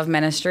 I love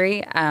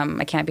ministry.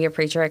 I can't be a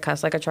preacher. I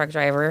cuss like a truck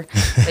driver.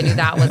 I knew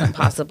that wasn't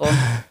possible.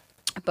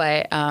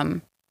 But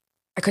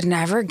I could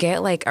never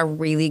get like a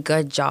really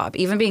good job,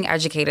 even being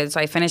educated. So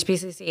I finished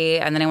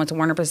PCC, and then I went to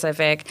Warner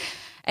Pacific,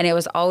 and it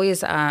was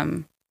always,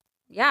 you're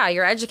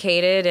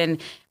educated, and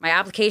my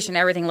application,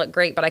 everything looked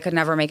great, but I could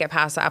never make it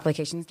past the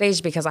application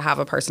stage because I have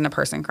a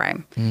person-to-person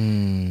crime.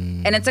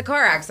 And it's a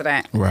car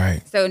accident.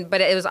 Right. So, but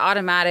it was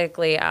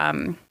automatically,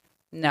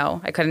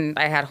 no, I couldn't.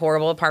 I had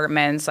horrible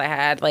apartments. I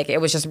had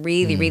it was just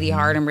really, really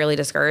hard and really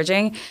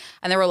discouraging.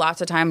 And there were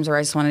lots of times where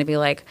I just wanted to be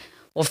like,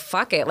 well,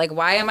 fuck it. Like,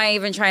 why am I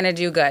even trying to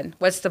do good?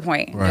 What's the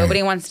point? Right.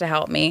 Nobody wants to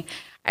help me.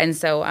 And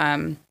so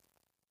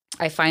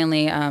I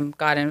finally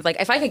got in. Like,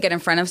 if I could get in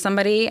front of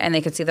somebody and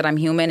they could see that I'm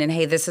human and,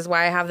 hey, this is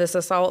why I have this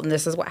assault and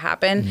this is what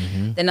happened,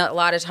 then a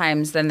lot of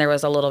times then there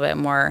was a little bit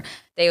more.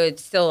 They would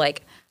still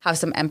have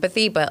some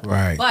empathy, but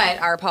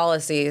our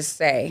policies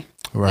say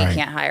we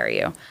can't hire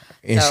you.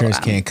 Insurance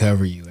can't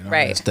cover you and all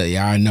right. that stuff.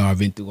 Yeah, I know. I've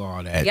been through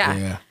all that.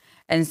 Yeah.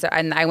 And so,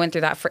 and I went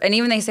through that and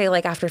even they say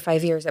after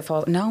 5 years it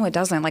falls. No, it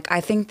doesn't.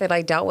 I think that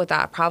I dealt with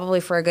that probably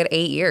for a good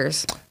 8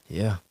 years.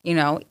 Yeah. And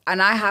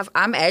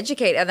I'm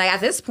educated. And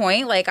at this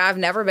point, I've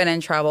never been in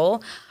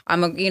trouble.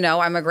 I'm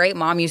a great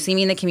mom. You see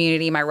me in the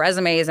community. My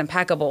resume is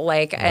impeccable.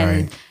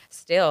 And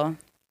still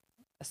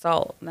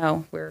assault.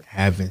 No,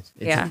 haven't.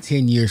 It's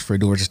 10 years for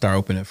doors to start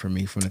opening up for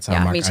me from the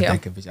time I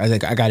think of it. I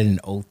think I got it in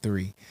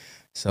 2003.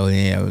 So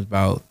yeah, it was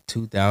about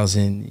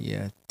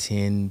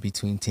 2010,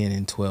 between 10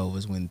 and 12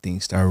 was when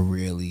things started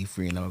really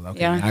freeing. I was like,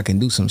 okay, I can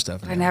do some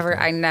stuff. I never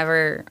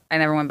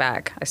went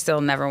back.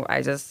 I'm not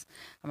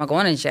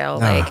going to jail.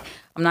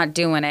 I'm not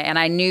doing it. And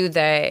I knew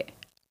that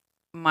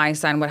my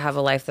son would have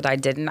a life that I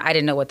didn't. I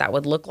didn't know what that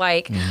would look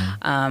like.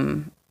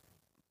 But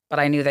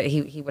I knew that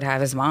he would have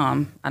his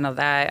mom. I know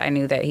that. I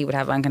knew that he would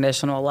have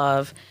unconditional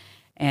love.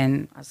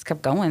 And I just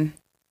kept going.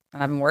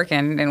 And I've been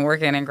working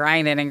and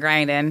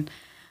grinding.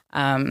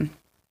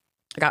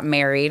 I got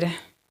married. When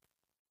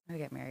did I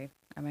get married?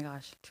 Oh my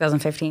gosh,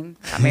 2015.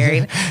 Got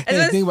married. I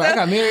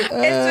got married. It's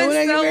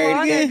been so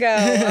long ago.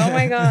 Oh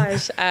my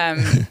gosh.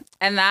 And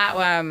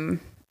that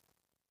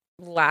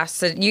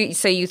lasted.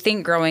 You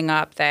think growing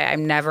up that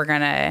I'm never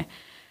gonna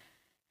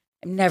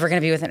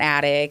be with an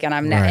addict, and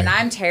and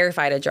I'm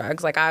terrified of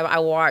drugs. I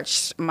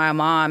watched my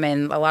mom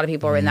and a lot of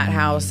people were in that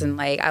house,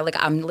 and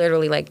I'm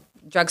literally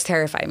drugs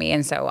terrify me.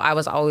 And so I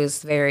was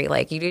always very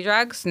you do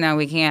drugs? No,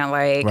 we can't.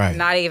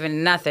 Not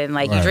even nothing.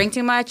 You drink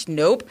too much?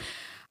 Nope.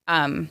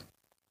 And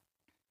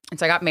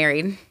so I got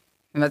married.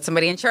 I met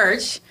somebody in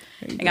church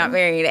and got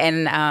married.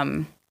 And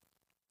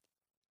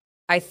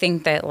I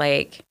think that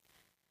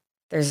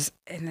there's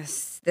in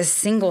this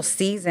single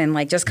season,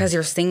 just because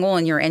you're single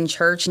and you're in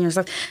church and you're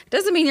stuff,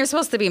 doesn't mean you're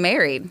supposed to be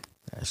married.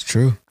 That's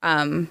true.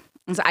 And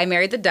so I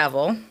married the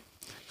devil.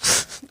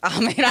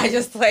 I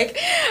just I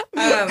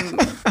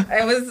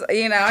was,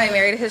 I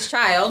married his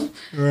child.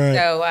 Right.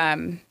 So,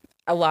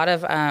 a lot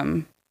of,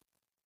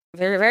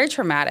 very, very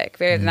traumatic.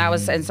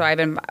 And so I've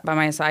been by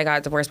myself. I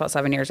got divorced about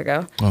 7 years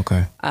ago.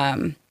 Okay.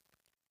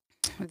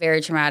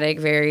 Very traumatic,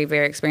 very,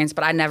 very experienced,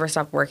 but I never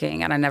stopped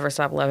working and I never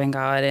stopped loving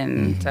God.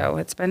 And so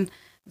it's been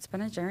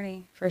a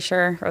journey for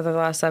sure over the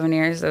last 7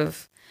 years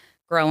of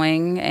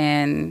growing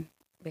and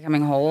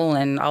becoming whole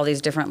and all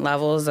these different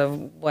levels of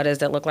what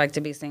does it look like to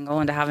be single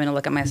and to having to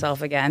look at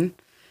myself again.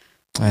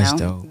 That's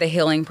dope. The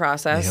healing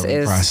process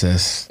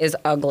is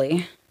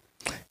ugly.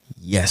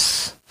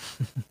 Yes.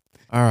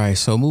 All right.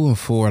 So moving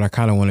forward, I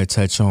kind of want to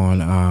touch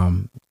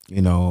on,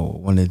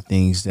 one of the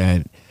things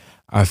that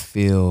I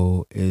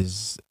feel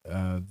is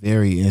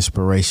very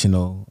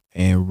inspirational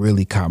and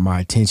really caught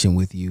my attention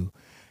with you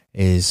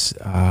is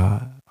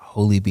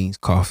Holy Beans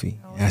Coffee.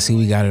 I see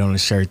we got it on the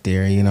shirt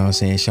there, you know what I'm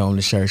saying? Showing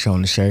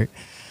the shirt.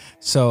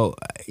 So,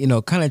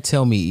 kind of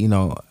tell me,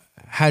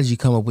 how did you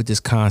come up with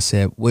this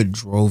concept? What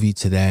drove you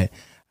to that?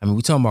 I mean,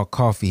 we're talking about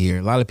coffee here.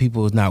 A lot of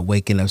people is not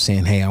waking up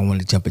saying, hey, I want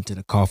to jump into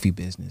the coffee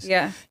business.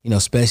 Yeah.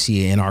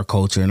 Especially in our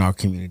culture, in our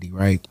community,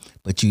 right?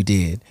 But you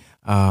did.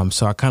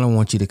 So I kind of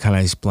want you to kind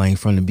of explain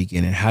from the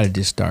beginning, how did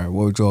this start?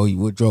 What drove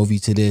you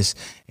to this?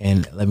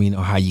 And let me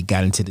know how you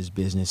got into this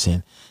business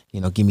and,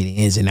 give me the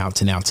ins and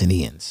outs and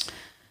the ends.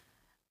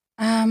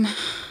 I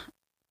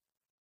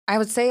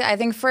would say, I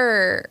think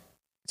for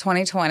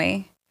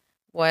 2020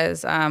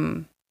 was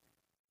a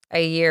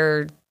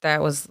year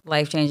that was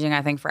life-changing,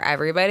 I think, for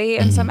everybody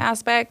in some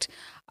aspect.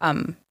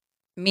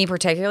 Me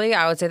particularly,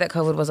 I would say that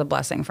COVID was a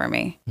blessing for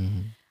me.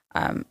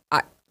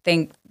 I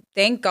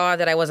thank God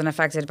that I wasn't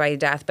affected by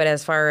death. But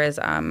as far as,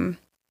 so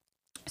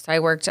I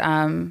worked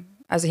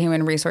as a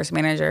human resource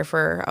manager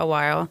for a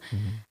while,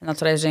 and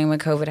that's what I was doing when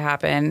COVID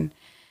happened.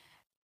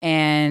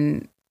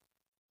 And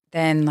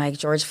then like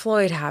George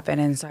Floyd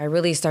happened. And so I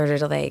really started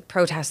like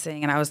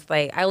protesting, and I was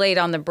like, I laid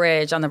on the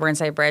bridge, on the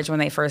Burnside Bridge when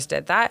they first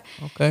did that.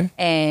 Okay.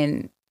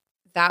 And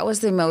that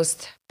was the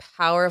most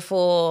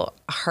powerful,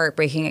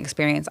 heartbreaking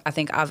experience I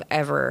think I've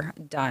ever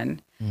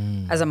done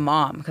as a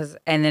mom.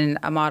 And then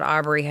Ahmaud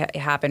Arbery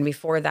happened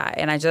before that.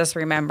 And I just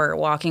remember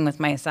walking with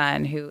my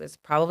son, who is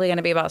probably going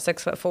to be about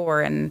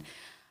 6'4",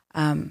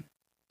 and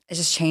it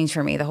just changed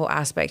for me. The whole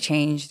aspect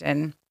changed.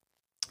 And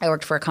I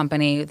worked for a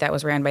company that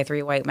was ran by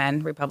 3 white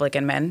men,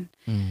 Republican men.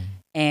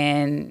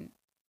 And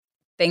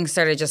things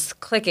started just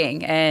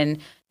clicking. And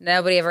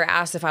nobody ever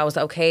asked if I was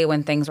okay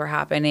when things were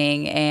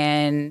happening.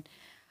 And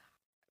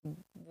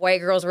white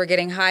girls were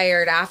getting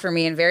hired after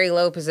me in very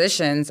low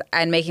positions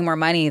and making more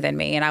money than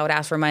me. And I would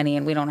ask for money,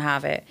 and we don't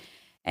have it.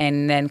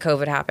 And then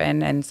COVID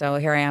happened. And so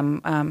here I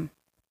am,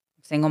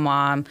 single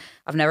mom.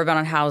 I've never been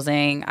on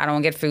housing. I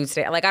don't get food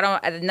stamps. Like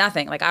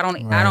nothing. Like I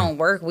don't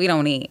work. We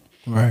don't eat.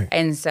 Right.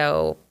 And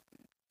so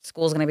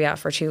school's going to be out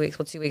for 2 weeks.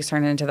 Well, 2 weeks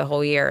turned into the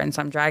whole year. And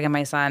so I'm dragging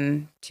my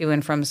son to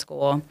and from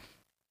school.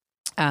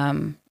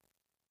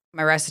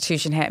 My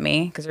restitution hit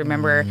me because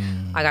remember,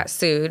 I got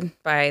sued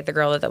by the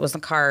girl that was in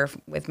the car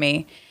with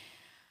me.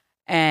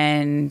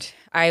 And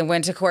I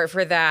went to court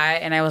for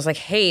that. And I was like,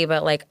 hey,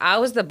 but like I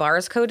was the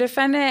bars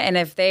co-defendant. And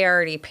if they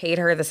already paid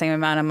her the same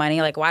amount of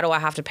money, like why do I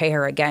have to pay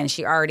her again?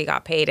 She already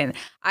got paid. And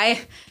I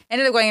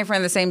ended up going in front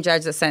of the same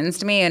judge that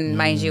sentenced me. And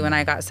mind you, when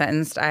I got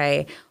sentenced,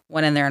 I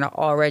went in there in an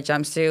all red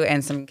jumpsuit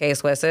and some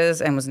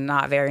K-Swisses and was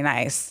not very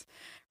nice.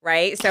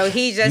 Right. So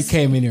he just. You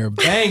came in here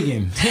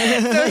banging.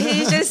 So he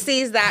just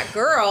sees that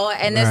girl.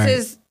 And this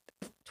is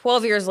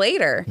 12 years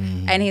later.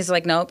 And he's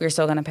like, nope, you're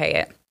still going to pay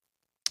it.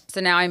 So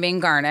now I'm being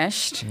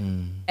garnished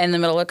in the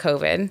middle of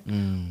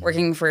COVID,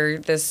 working for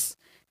this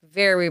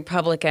very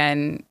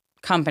Republican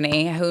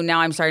company who now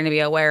I'm starting to be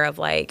aware of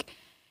like,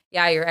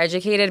 yeah, you're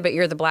educated, but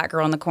you're the black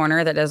girl in the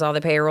corner that does all the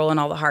payroll and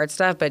all the hard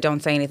stuff, but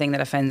don't say anything that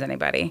offends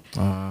anybody.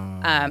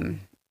 And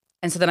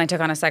so then I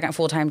took on a second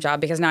full-time job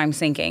because now I'm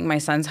sinking. My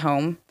son's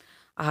home.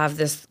 I have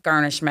this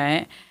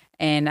garnishment.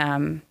 And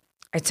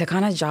I took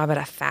on a job at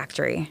a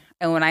factory.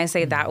 And when I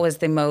say that was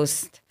the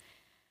most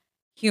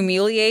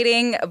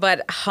humiliating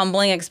but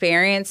humbling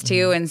experience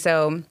too. And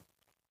so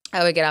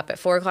I would get up at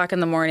 4:00 in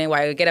the morning. Well,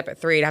 I would get up at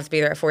 3. I'd have to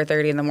be there at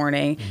 4:30 in the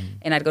morning.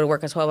 And I'd go to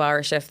work a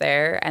 12-hour shift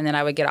there. And then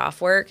I would get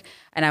off work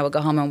and I would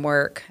go home and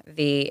work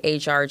the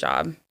HR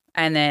job.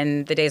 And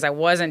then the days I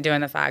wasn't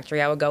doing the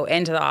factory, I would go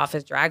into the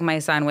office, drag my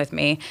son with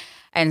me.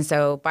 And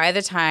so by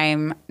the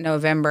time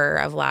November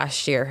of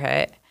last year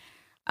hit,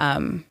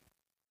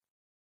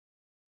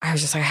 I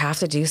was just like, I have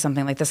to do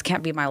something. Like, this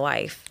can't be my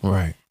life.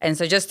 Right. And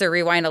so just to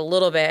rewind a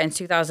little bit, in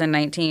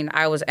 2019,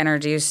 I was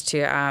introduced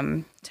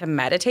to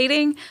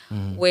meditating,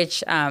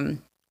 which,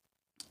 and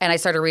I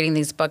started reading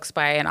these books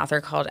by an author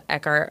called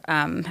Eckhart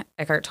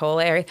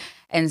Tolle.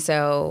 And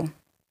so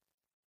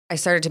I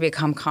started to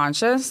become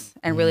conscious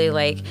and really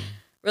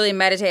really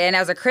meditate. And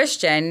as a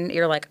Christian,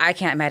 you're like, I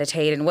can't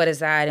meditate. And what is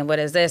that? And what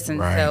is this? And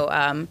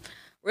so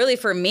really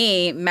for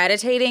me,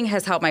 meditating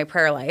has helped my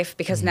prayer life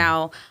because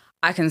now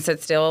I can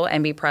sit still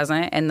and be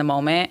present in the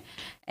moment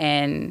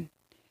and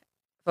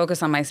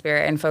focus on my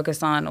spirit and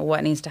focus on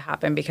what needs to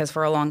happen. Because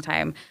for a long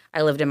time,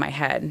 I lived in my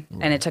head.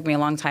 And it took me a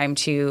long time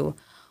to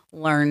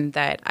learn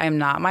that I'm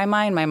not my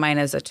mind. My mind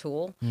is a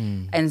tool.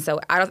 And so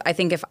I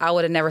think if I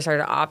would have never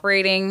started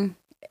operating,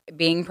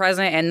 being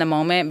present in the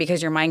moment,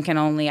 because your mind can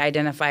only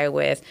identify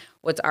with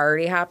what's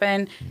already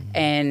happened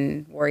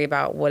and worry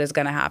about what is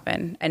going to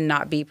happen and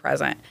not be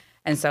present.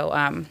 And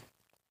so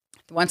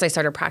once I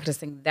started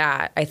practicing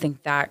that, I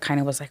think that kind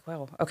of was like,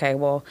 well, okay,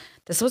 well,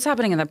 this is what's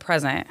happening in the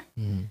present.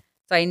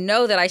 So I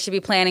know that I should be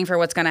planning for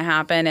what's going to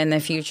happen in the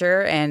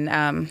future. And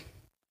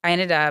I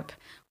ended up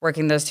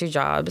working those 2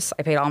 jobs.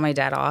 I paid all my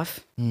debt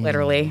off,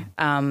 literally,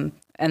 in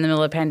the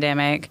middle of the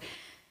pandemic.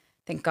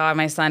 Thank God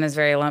my son is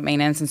very low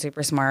maintenance and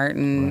super smart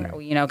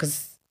and, you know,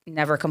 because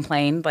never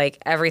complained. Like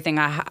everything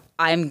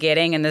I'm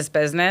getting in this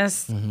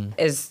business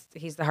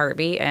he's the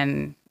heartbeat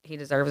and he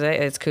deserves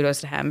it. It's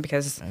kudos to him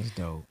because that's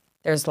dope.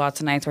 There's lots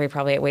of nights where he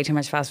probably ate way too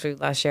much fast food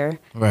last year.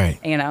 Right.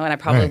 You know, and I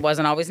probably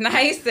wasn't always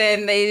nice.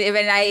 And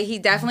he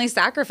definitely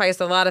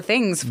sacrificed a lot of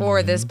things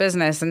for this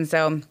business. And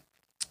so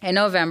in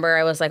November,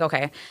 I was like,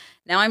 okay,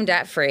 now I'm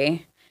debt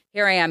free.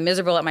 Here I am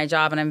miserable at my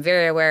job. And I'm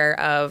very aware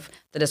of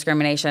the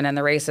discrimination and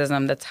the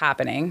racism that's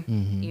happening,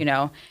 you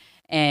know,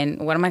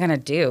 and what am I going to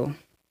do?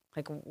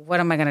 Like,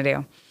 what am I going to do?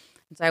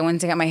 And so I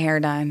went to get my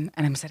hair done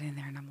and I'm sitting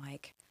there and I'm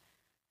like,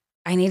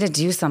 I need to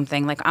do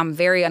something. Like, I'm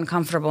very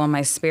uncomfortable in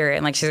my spirit.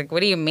 And like, she's like,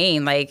 what do you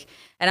mean? Like,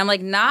 and I'm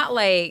like, not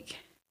like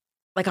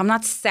I'm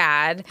not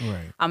sad.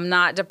 Right. I'm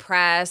not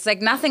depressed.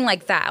 Like nothing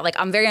like that. Like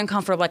I'm very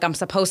uncomfortable. Like I'm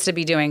supposed to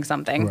be doing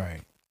something.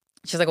 Right.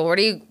 she's like, well, what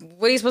are you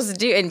supposed to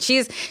do? And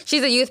she's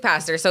a youth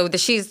pastor. So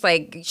she's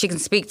like, she can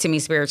speak to me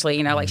spiritually,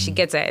 you know, like she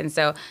gets it. And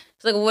so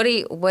she's like, well,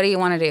 what do you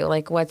want to do?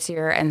 Like, what's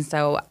your, and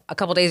so a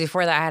couple days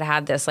before that, I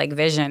had this like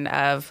vision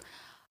of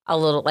a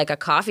little, like a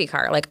coffee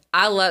cart. Like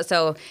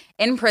so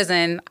in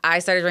prison, I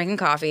started drinking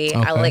coffee.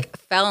 I like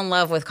fell in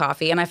love with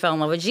coffee, and I fell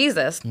in love with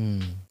Jesus.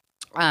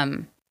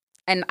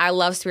 And I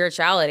love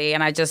spirituality,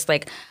 and I just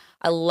like,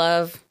 I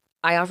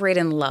operate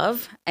in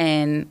love,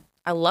 and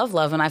I love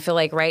love. And I feel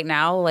like right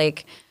now,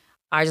 like,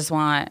 I just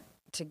want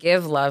to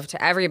give love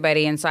to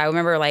everybody. And so I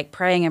remember like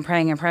praying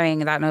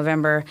that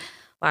November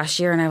last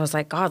year. And I was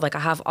like, God, like I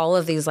have all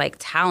of these like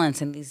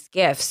talents and these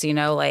gifts, you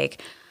know,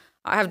 like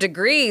I have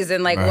degrees,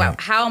 and like,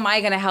 how am I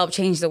going to help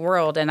change the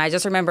world? And I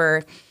just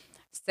remember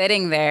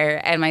sitting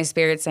there and my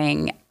spirit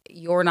saying,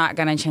 you're not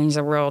going to change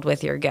the world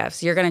with your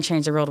gifts. You're going to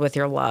change the world with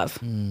your love.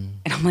 And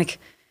I'm like,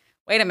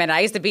 wait a minute, I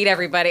used to beat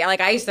everybody.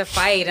 Like I used to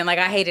fight, and like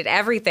I hated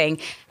everything,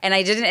 and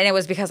I didn't. And it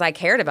was because I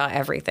cared about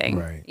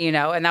everything, you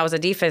know, and that was a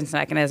defense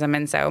mechanism.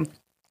 And so I'm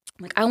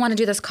like, I want to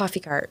do this coffee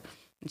cart.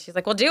 And she's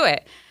like, well, do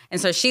it. And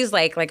so she's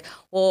like,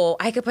 well,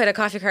 I could put a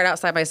coffee cart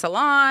outside my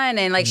salon.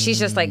 And like, she's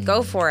just like,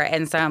 go for it.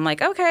 And so I'm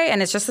like, okay.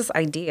 And it's just this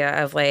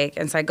idea of like,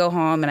 and so I go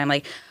home and I'm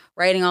like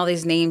writing all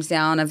these names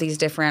down of these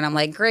different, I'm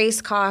like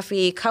Grace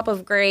Coffee, Cup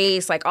of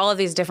Grace, like all of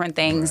these different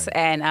things.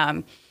 And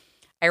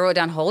I wrote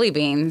down Holy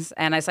Beans.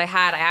 And I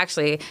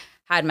actually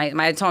had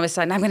I told my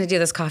son, I'm going to do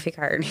this coffee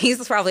cart. And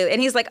he's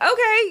like,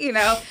 okay, you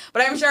know,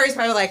 but I'm sure he's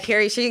probably like, here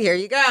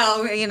you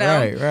go, you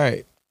know?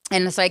 Right.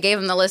 And so I gave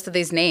him the list of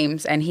these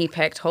names, and he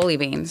picked Holy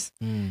Beans.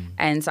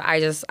 And so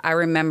I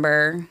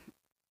remember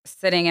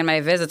sitting in my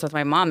visits with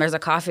my mom. There's a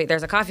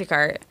coffee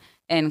cart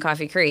in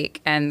Coffee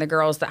Creek, and the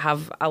girls that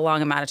have a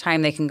long amount of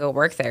time, they can go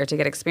work there to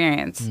get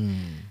experience.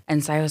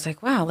 And so I was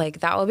like, wow, like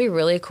that would be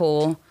really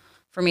cool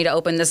for me to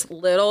open this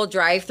little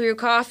drive-through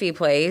coffee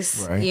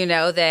place, you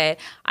know,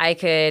 that I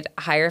could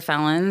hire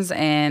felons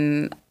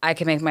and I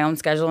could make my own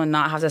schedule and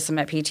not have to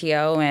submit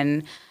PTO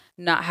and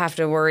not have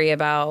to worry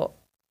about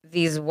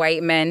these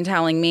white men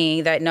telling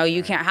me that, no,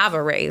 you can't have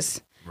a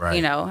raise,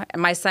 you know,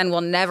 and my son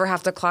will never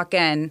have to clock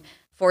in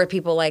for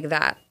people like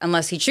that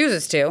unless he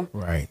chooses to.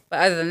 But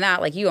other than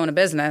that, like, you own a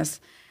business.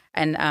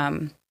 And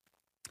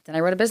then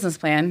I wrote a business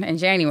plan in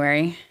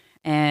January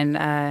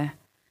and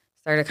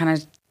started kind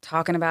of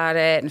talking about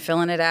it and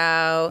filling it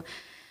out.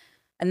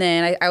 And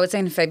then I would say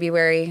in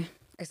February,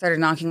 I started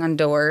knocking on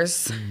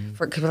doors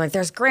for people like,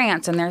 there's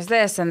grants and there's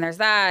this and there's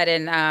that.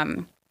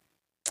 And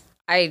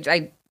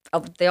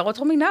they all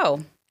told me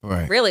no.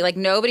 Really, like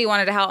nobody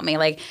wanted to help me.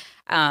 Like,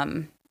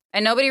 and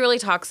nobody really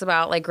talks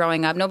about like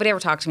growing up. Nobody ever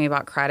talked to me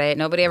about credit.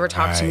 Nobody ever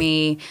talked to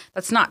me.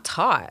 That's not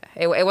taught.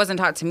 It wasn't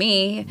taught to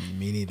me.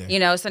 Me neither. You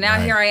know, so now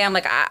here I am.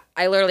 Like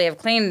I literally have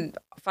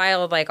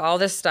filed like all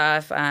this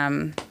stuff.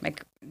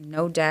 Like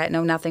no debt,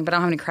 no nothing, but I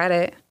don't have any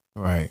credit.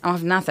 I don't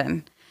have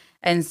nothing.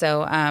 And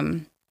so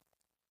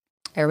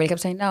everybody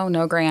kept saying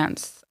no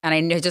grants. And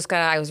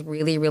I was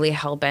really, really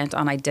hell bent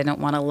on I didn't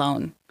want a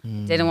loan.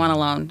 Didn't want a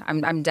loan.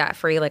 I'm debt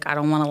free. Like I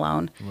don't want a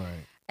loan.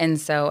 And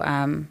so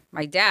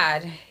my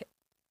dad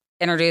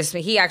introduced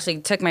me. He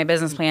actually took my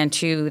business plan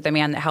to the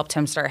man that helped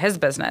him start his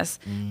business.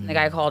 And the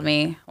guy called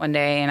me one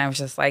day, and I was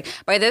just like,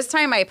 by this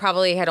time I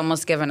probably had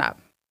almost given up.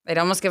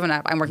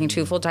 I'm working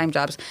 2 full-time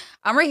jobs.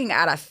 I'm working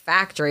at a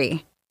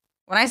factory.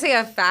 When I say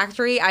a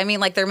factory, I mean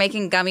like they're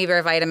making gummy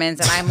bear vitamins,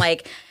 and I'm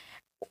like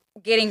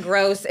getting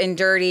gross and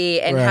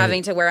dirty and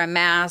having to wear a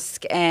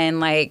mask and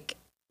like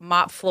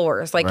mop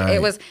floors. Like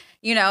it was,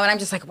 you know, and I'm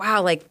just like,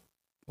 wow, like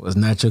was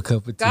not your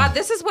cup of tea. God,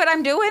 this is what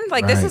I'm doing.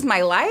 Like this is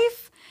my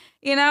life,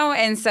 you know?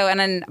 And so,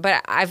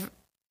 but I've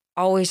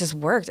always just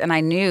worked, and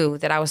I knew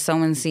that I was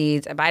sowing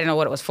seeds, but I didn't know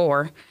what it was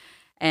for.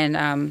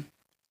 And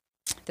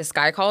this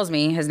guy calls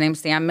me, his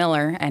name's Sam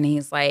Miller, and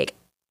he's like,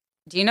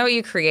 do you know what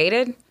you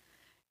created?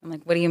 I'm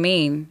like, what do you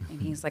mean?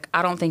 And he's like,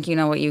 I don't think you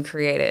know what you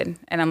created.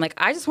 And I'm like,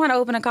 I just want to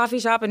open a coffee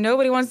shop, and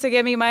nobody wants to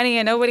give me money,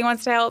 and nobody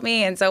wants to help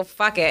me. And so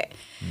fuck it.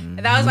 And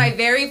that was my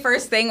very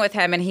first thing with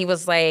him. And he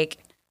was like,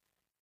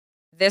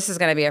 this is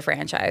going to be a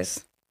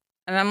franchise.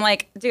 And I'm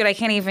like, dude, I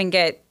can't even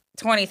get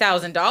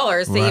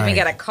 $20,000 to even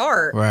get a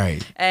cart.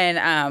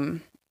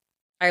 And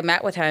I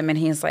met with him, and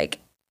he's like,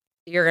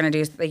 you're going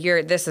to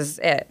do, this is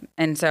it.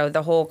 And so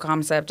the whole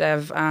concept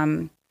of,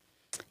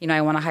 you know,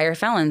 I want to hire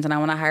felons, and I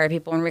want to hire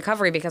people in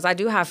recovery, because I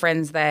do have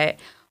friends that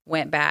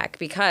went back,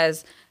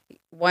 because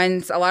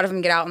once a lot of them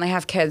get out and they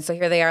have kids, so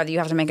here they are, you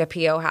have to make a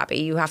PO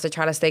happy, you have to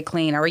try to stay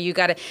clean, or you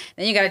got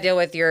to deal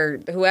with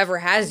whoever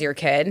has your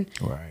kid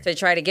to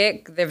try to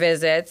get the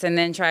visits, and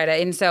then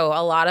and so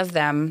a lot of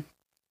them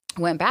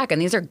went back,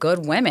 and these are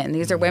good women.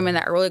 These are women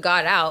that really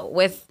got out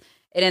with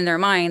it in their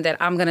mind that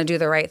I'm going to do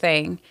the right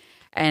thing.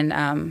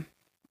 And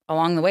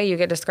along the way, you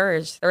get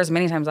discouraged. There was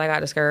many times I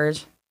got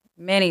discouraged.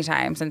 Many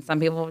times. And some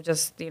people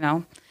just, you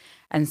know,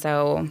 and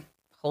so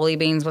Holy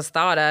Beans was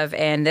thought of.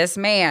 And this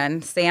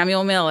man,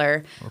 Samuel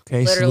Miller,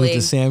 literally, salute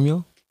to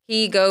Samuel.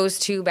 He goes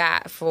to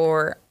bat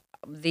for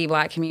the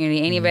Black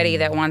community, anybody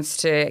that wants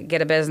to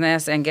get a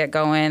business and get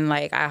going,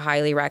 like I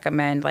highly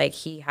recommend. Like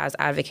he has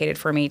advocated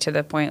for me to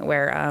the point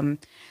where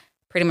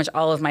pretty much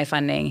all of my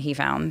funding he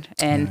found.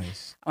 And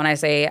when I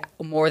say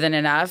more than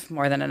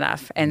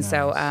enough. And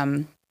so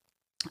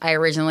I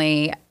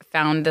originally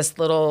found this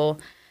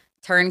little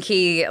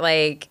turnkey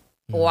like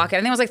walk-in. I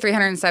think it was like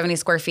 370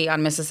 square feet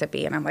on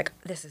Mississippi. And I'm like,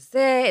 this is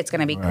it. It's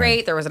going to be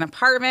great. There was an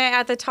apartment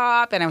at the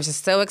top and I was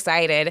just so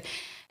excited.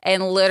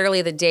 And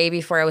literally the day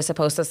before I was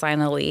supposed to sign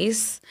the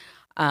lease,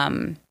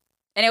 and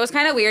it was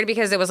kind of weird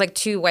because it was like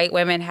 2 white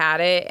women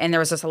had it and there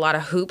was just a lot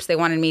of hoops. They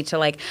wanted me to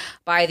like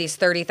buy these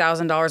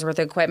 $30,000 worth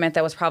of equipment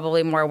that was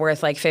probably more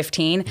worth like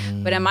 15.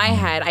 But in my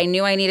head, I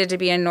knew I needed to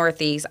be in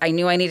Northeast. I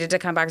knew I needed to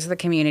come back to the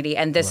community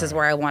and this is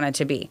where I wanted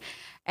to be.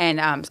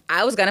 And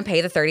I was going to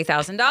pay the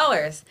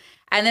 $30,000.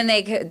 And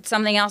then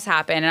something else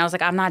happened, and I was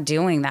like, I'm not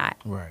doing that.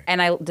 Right.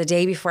 And the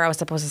day before I was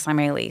supposed to sign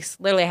my lease,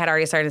 literally I had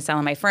already started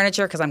selling my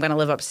furniture because I'm going to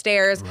live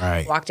upstairs,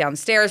 walk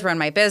downstairs, run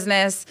my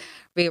business,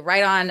 be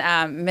right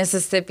on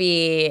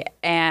Mississippi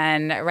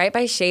and right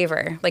by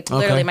Shaver. Like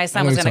literally my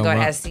son was going to go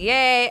to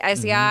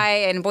SCI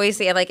and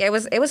Boise. Like it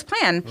was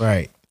planned.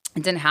 Right.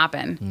 It didn't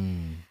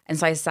happen. And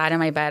so I sat in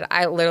my bed.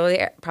 I literally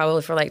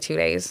probably for like 2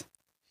 days,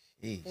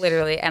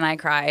 literally, and I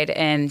cried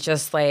and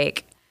just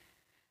like,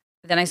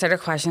 then I started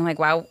questioning like,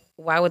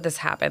 why would this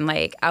happen?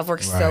 Like, I've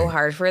worked so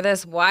hard for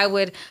this. Why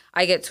would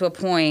I get to a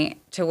point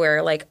to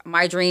where like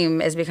my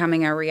dream is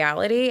becoming a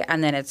reality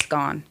and then it's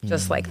gone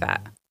just like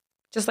that?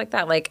 Just like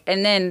that. Like,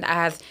 and then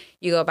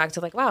you go back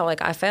to like, wow,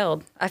 like I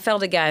failed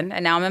again.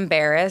 And now I'm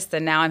embarrassed.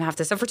 And now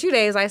so for 2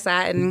 days I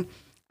sat and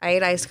I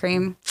ate ice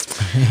cream.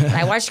 And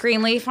I watched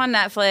Greenleaf on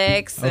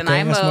Netflix and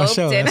I moped.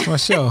 That's my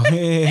show.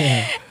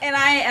 Yeah. And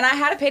I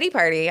had a pity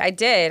party. I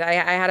did. I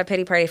had a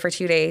pity party for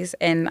 2 days.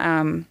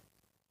 And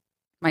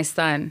my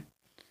son,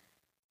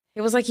 he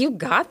was like, you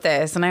got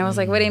this. And I was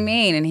like, what do you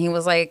mean? And he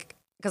was like,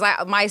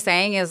 because my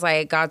saying is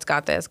like, God's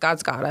got this.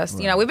 God's got us.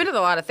 Right. You know, we've been through a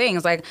lot of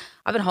things. Like,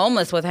 I've been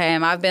homeless with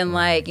him. I've been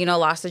like, you know,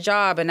 lost a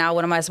job. And now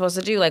what am I supposed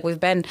to do? Like, we've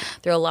been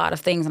through a lot of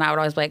things. And I would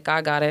always be like,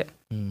 God got it.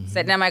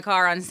 Sitting in my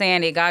car on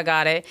Sandy, God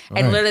got it.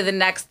 And literally the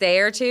next day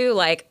or two,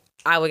 like,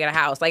 I would get a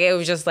house. Like, it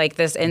was just like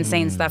this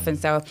insane stuff. And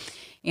so,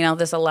 you know,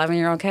 this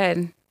 11-year-old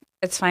kid,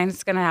 it's fine.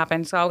 It's going to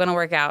happen. It's all going to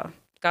work out.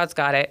 God's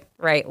got it.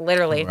 Right.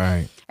 Literally.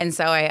 Right. And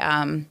so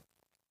I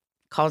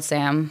called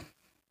Sam.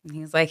 And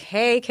he's like,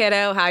 hey,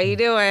 kiddo, how you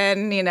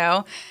doing? You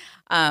know,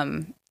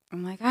 I'm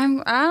like, I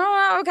don't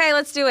know. Okay,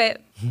 let's do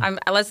it.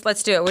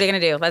 Let's do it. What are you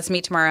going to do? Let's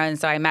meet tomorrow. And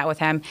so I met with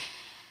him.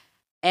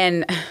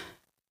 And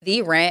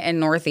the rent in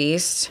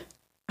Northeast.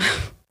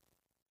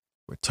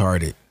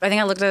 Retarded. I think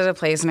I looked at a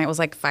place and it was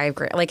like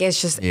 $5,000. Like,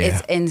 it's just,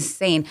 it's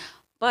insane.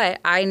 But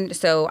I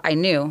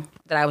knew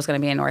that I was going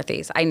to be in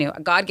Northeast. I knew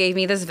God gave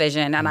me this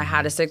vision and I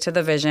had to stick to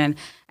the vision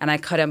and I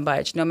couldn't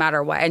budge no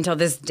matter what. Until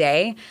this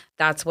day,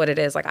 that's what it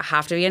is. Like, I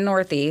have to be in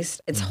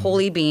Northeast. It's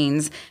holy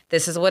beans.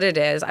 This is what it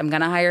is. I'm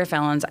going to hire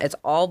felons. It's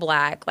all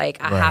Black.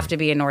 Like, I have to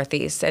be in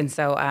Northeast. And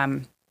so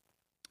I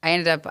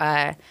ended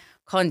up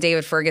calling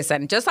David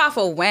Ferguson just off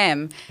a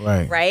whim.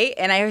 Right.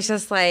 And I was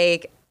just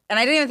like, and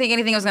I didn't even think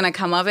anything was going to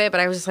come of it, but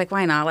I was just like,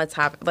 why not?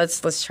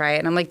 Let's try it.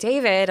 And I'm like,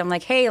 David, I'm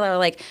like, hey,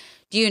 like,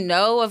 do you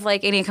know of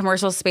like any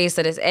commercial space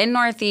that is in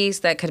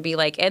Northeast that could be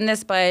like in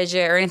this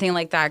budget or anything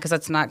like that? Because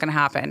that's not going to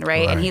happen,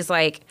 right? And he's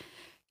like,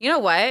 you know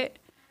what?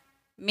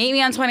 Meet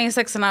me on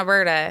 26 in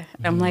Alberta.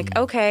 And I'm like,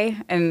 okay.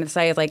 And so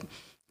I like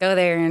go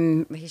there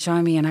and he's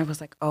showing me and I was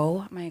like,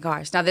 oh my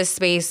gosh. Now this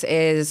space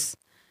is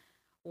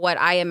what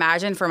I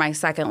imagined for my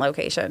second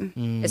location.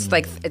 It's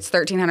like, it's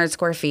 1,300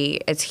 square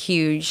feet. It's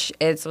huge.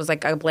 It was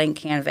like a blank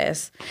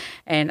canvas.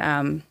 And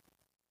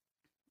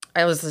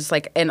I was just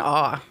like in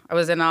awe. I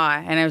was in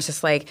awe. And I was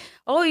just like,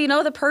 oh, you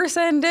know the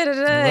person?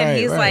 And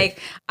he's like,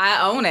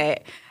 I own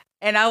it.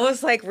 And I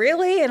was like,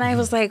 really? And I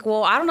was like,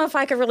 well, I don't know if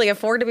I could really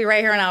afford to be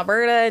right here in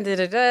Alberta.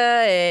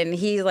 And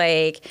he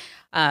like,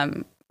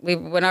 we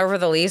went over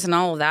the lease and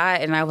all of that.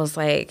 And I was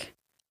like,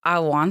 I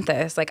want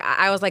this. Like,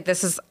 I was like,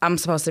 I'm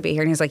supposed to be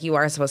here. And he's like, you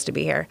are supposed to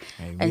be here.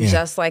 Amen. And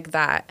just like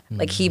that,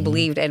 like he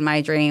believed in my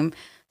dream.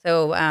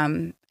 So,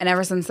 and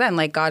ever since then,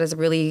 like God has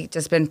really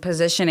just been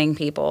positioning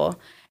people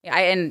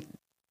and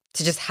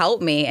to just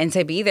help me and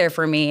to be there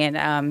for me.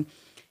 And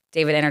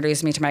David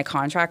introduced me to my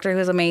contractor,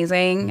 who's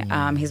amazing.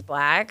 He's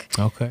Black.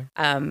 Okay.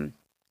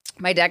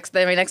 My next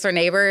door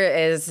neighbor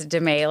is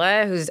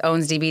Demela, who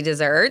owns DB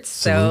Desserts.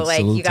 So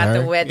you got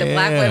the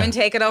Black women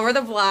taking over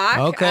the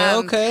block.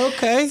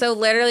 Okay. So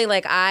literally,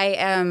 like, I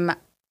am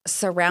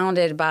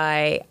surrounded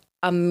by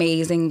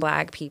amazing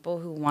Black people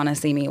who want to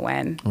see me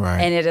win. Right.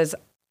 And it is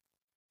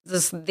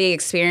just the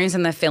experience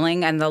and the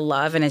feeling and the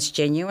love, and it's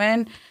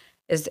genuine.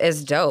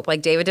 Is dope.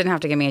 Like, David didn't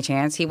have to give me a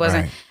chance. He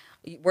wasn't,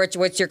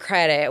 what's your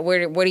credit?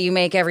 What do you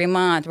make every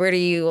month? Where do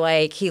you,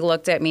 like, he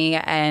looked at me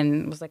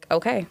and was like,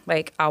 okay,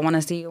 like, I want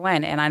to see you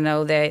win. And I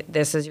know that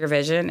this is your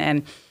vision.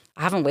 And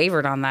I haven't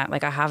wavered on that.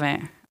 Like, I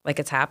haven't. Like,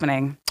 it's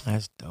happening.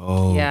 That's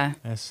dope. Yeah.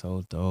 That's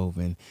so dope.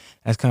 And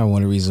that's kind of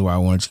one of the reasons why I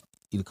wanted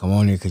you to come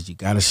on here, because you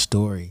got a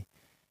story.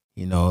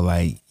 You know,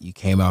 like you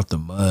came out the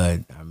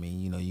mud. I mean,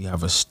 you know, you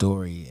have a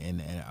story,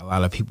 and a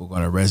lot of people are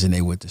going to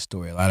resonate with the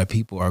story. A lot of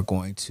people are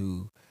going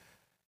to,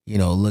 you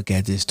know, look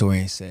at this story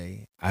and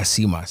say, I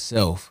see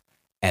myself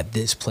at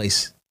this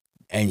place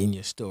and in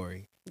your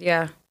story.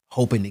 Yeah.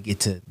 Hoping to get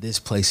to this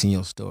place in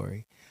your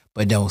story,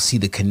 but don't see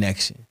the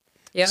connection.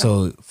 Yeah.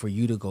 So for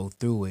you to go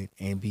through it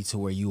and be to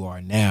where you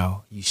are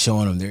now, you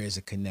showing them there is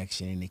a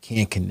connection and it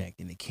can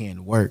connect and it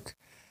can work.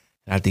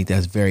 And I think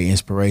that's very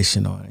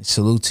inspirational. And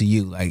salute to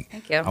you. Like,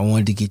 thank you. I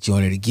wanted to get you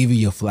on there to give you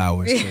your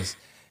flowers. Because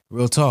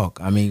real talk,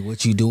 I mean,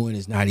 what you doing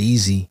is not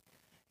easy.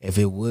 If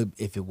it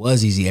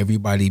was easy,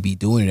 everybody be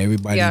doing it.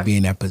 Everybody be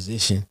in that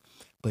position.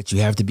 But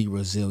you have to be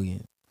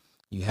resilient.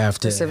 You have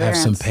to have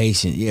some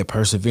patience. Yeah,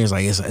 perseverance.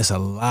 Like it's a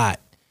lot.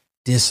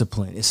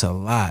 Discipline. It's a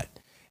lot.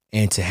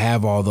 And to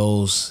have all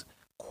those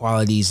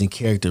qualities and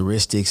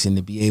characteristics and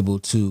to be able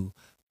to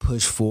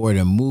push forward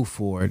and move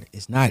forward,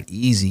 it's not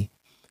easy.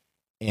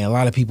 And a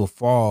lot of people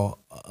fall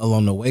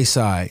along the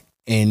wayside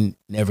and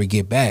never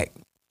get back.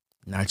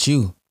 Not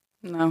you.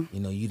 No. You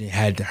know, you didn't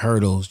had the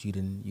hurdles. You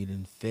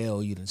didn't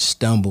fail. You didn't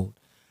stumbled.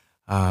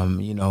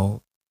 You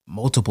know,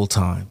 multiple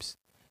times.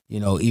 You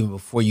know, even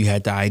before you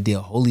had the idea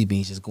of Holy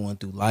Beans, just going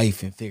through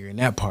life and figuring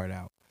that part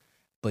out.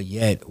 But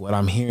yet, what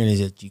I'm hearing is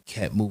that you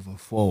kept moving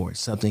forward.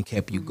 Something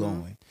kept you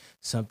going.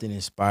 Something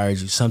inspired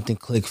you. Something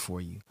clicked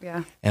for you.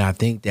 Yeah. And I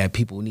think that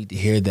people need to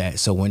hear that.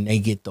 So when they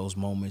get those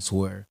moments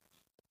where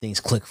things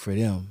click for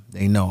them,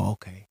 they know,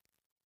 okay,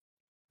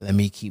 let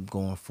me keep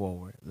going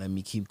forward. Let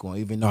me keep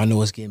going. Even though I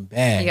know it's getting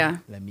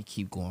bad, let me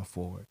keep going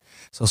forward.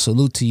 So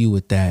salute to you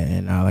with that.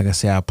 And like I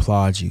said, I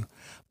applaud you.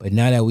 But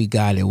now that we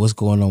got it, what's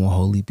going on with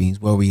Holy Beans?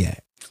 Where we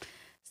at?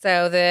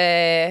 So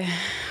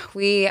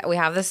we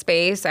have the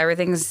space.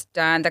 Everything's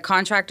done. The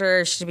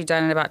contractor should be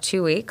done in about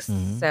 2 weeks.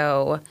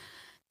 So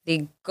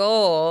the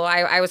goal,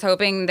 I was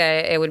hoping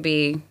that it would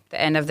be the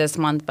end of this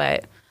month,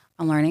 but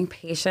I'm learning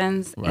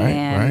patience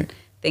and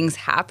things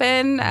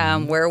happen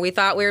where we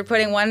thought we were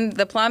putting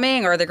the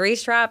plumbing or the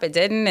grease trap. It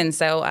didn't. And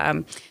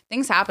so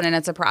things happen and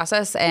it's a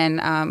process.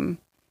 And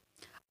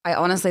I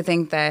honestly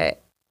think that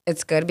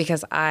it's good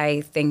because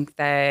I think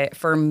that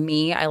for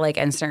me, I like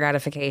instant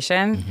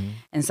gratification.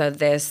 And so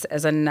this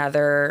is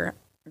another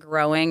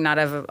growing, not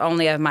of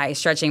only of my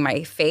stretching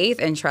my faith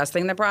and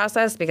trusting the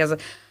process, because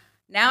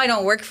now I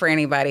don't work for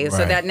anybody.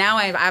 So that now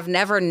I've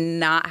never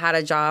not had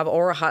a job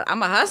or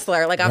I'm a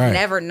hustler. Like I've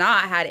never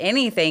not had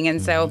anything.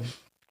 And so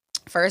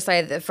First,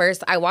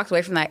 I walked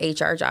away from that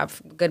HR job,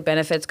 good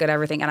benefits, good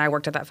everything, and I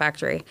worked at that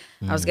factory.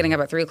 I was getting up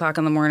at 3 o'clock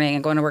in the morning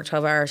and going to work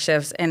 12-hour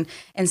shifts and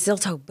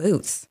steel-toe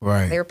boots.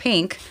 Right. They were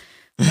pink,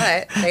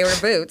 but they were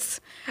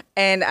boots.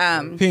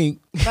 And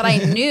pink. But I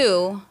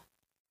knew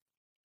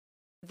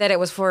that it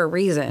was for a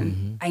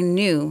reason. I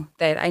knew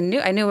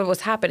what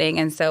was happening,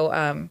 and so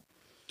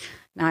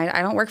now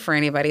I don't work for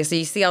anybody. So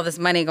you see all this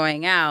money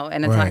going out,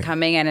 and it's not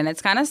coming in, and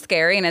it's kind of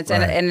scary,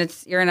 and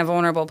you're in a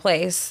vulnerable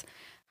place.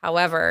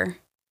 However,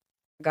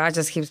 God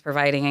just keeps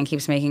providing and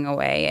keeps making a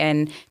way.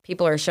 And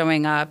people are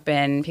showing up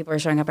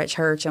at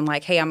church and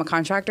like, hey, I'm a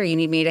contractor. You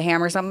need me to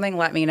hammer something?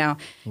 Let me know.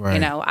 You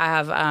know, I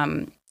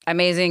have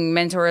amazing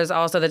mentors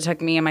also that took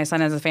me and my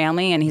son as a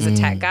family. And he's a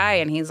tech guy.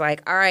 And he's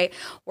like, all right,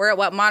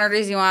 what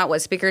monitors do you want?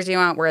 What speakers do you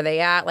want? Where are they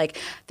at? Like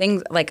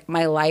things like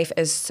my life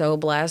is so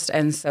blessed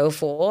and so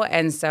full.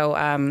 And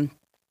so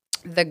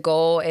the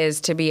goal is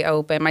to be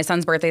open. My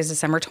son's birthday is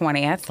December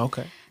 20th.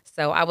 Okay.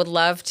 So I would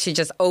love to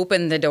just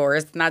open the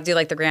doors, not do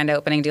like the grand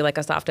opening, do like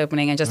a soft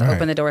opening and just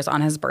open the doors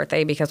on his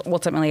birthday, because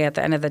ultimately at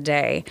the end of the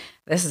day,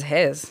 this is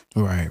his.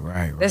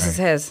 Right. This is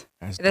his.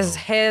 This is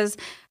his.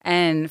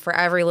 And for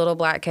every little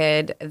black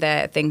kid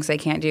that thinks they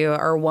can't do,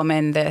 or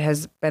woman that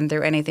has been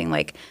through anything,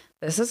 like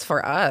this is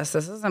for us.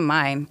 This isn't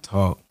mine.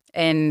 Talk.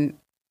 And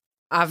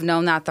I've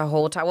known that the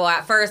whole time. Well,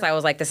 at first I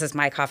was like, this is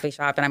my coffee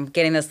shop and I'm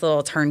getting this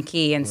little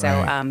turnkey. And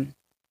so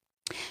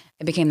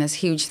it became this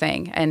huge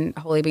thing. And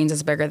Holy Beans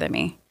is bigger than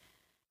me.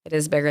 It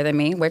is bigger than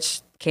me,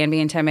 which can be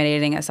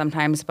intimidating at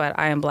sometimes, but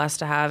I am blessed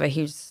to have a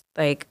huge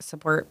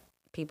support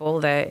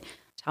people that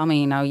tell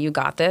me, you know, you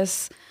got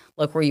this.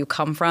 Look where you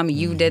come from.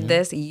 You did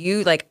this.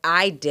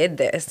 I did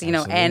this, you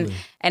know, and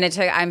it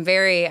took, I'm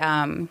very,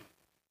 I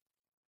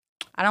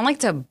don't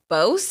like to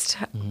boast,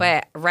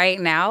 but right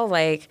now,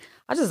 like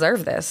I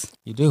deserve this.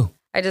 You do.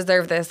 I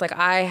deserve this. Like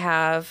I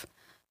have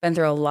been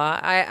through a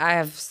lot. I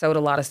have sowed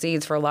a lot of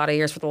seeds for a lot of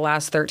years. For the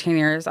last 13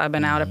 years, I've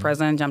been out of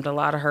prison, jumped a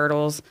lot of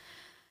hurdles,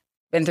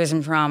 been through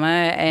some trauma,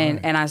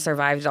 and I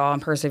survived it all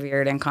and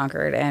persevered and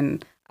conquered,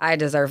 and I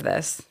deserve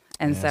this.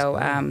 And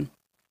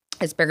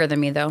it's bigger than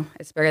me, though.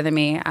 It's bigger than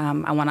me.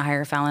 I want to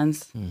hire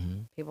felons,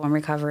 people in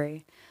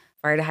recovery.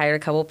 I've already hired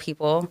a couple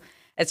people.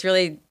 It's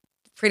really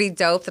pretty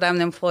dope that I'm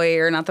the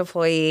employer, not the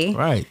employee.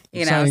 Right.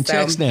 You know, signing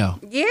checks now.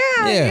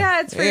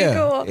 Yeah, it's pretty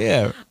cool.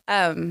 Yeah.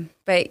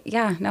 But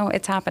yeah, no,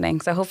 it's happening.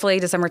 So hopefully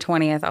December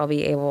 20th, I'll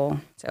be able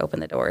to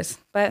open the doors.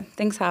 But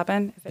things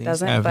happen if it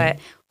doesn't. But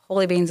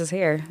Holy Beans is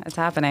here. It's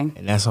happening.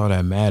 And that's all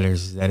that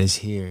matters, is that it's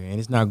here. And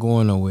it's not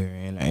going nowhere.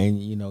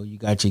 And you know, you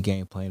got your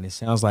game plan. It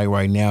sounds like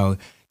right now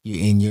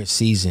you're in your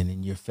season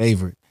and your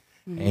favorite.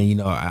 And, you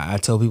know, I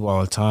tell people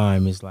all the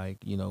time, it's like,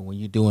 you know, when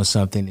you're doing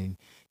something and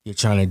you're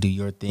trying to do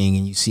your thing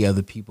and you see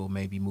other people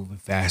maybe moving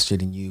faster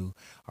than you,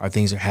 or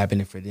things are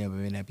happening for them, but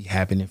may not be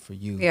happening for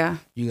you. Yeah.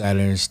 You got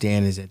to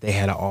understand is that they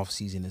had an off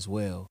season as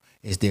well.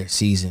 It's their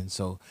season.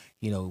 So,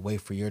 you know,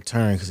 wait for your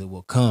turn because it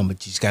will come,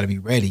 but you just got to be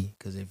ready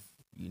because if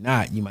you're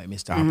not, you might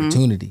miss the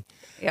opportunity.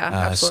 Yeah,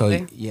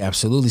 absolutely. So, yeah,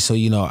 absolutely. So,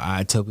 you know,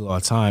 I tell people all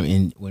the time,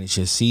 and when it's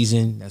your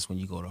season, that's when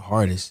you go the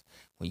hardest.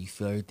 When you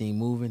feel everything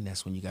moving,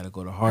 that's when you got to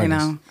go the hardest.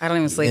 I know. I don't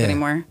even sleep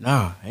anymore.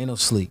 Nah, ain't no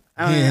sleep.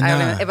 But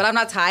I'm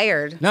not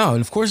tired. No,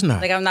 of course not.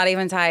 Like, I'm not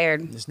even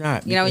tired. It's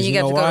not. You know, when you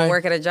get to go to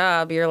work at a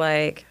job, you're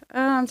like, oh,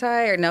 I'm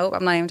tired. Nope,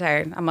 I'm not even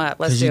tired. I'm up.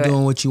 Let's do it. Because you're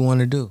doing what you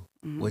want to do,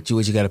 what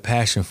you got a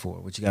passion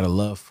for, what you got a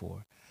love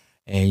for.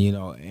 And, you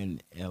know,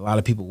 and a lot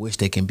of people wish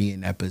they can be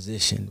in that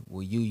position.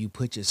 Well, you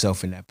put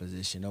yourself in that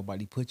position.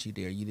 Nobody put you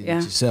there. You did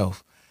it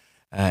yourself.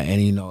 And,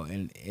 you know,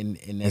 and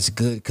that's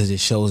good because it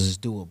shows it's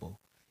doable.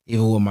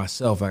 Even with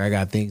myself, like I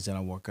got things that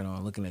I'm working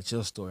on. Looking at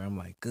your story, I'm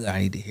like, good, I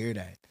need to hear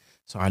that.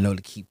 So I know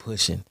to keep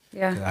pushing.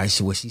 Yeah. I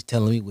see what she's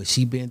telling me, what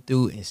she been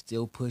through and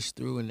still push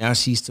through. And now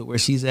she's to where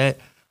she's at.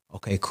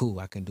 Okay, cool.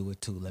 I can do it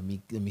too. Let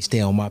me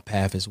stay on my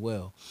path as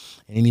well.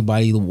 And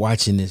anybody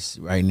watching this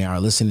right now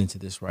or listening to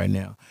this right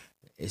now,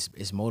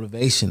 it's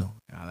motivational.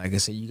 Like I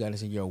said, you got to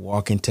say you're a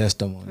walking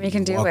testimony. You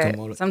can do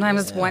it.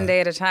 Sometimes it's one day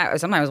at a time, or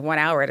sometimes 1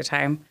 hour at a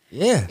time.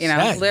 Yeah, you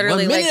know,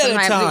 literally 1 minute like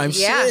at a time.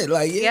 Yeah, Shit,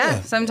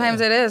 like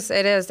sometimes it is,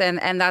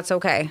 and that's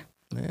okay.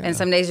 Yeah. And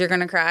some days you're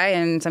gonna cry,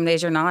 and some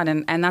days you're not,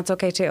 and that's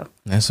okay too.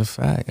 That's a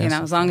fact. You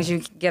know, as long as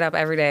you get up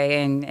every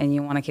day and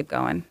you want to keep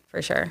going,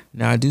 for sure.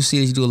 Now I do see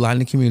that you do a lot in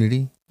the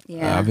community.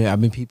 Yeah, I've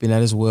been peeping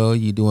that as well.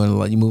 You're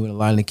moving a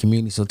lot in the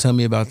community. So tell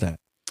me about that.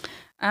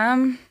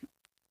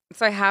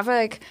 So I have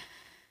like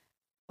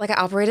I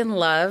operate in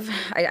love.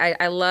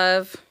 I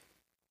love.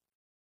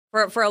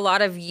 For a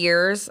lot of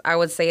years, I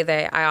would say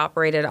that I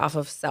operated off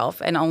of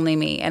self and only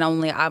me, and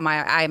only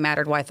I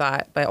mattered what I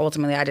thought, but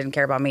ultimately I didn't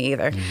care about me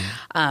either.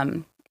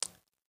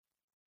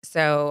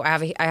 So I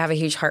have a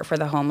huge heart for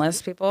the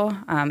homeless people.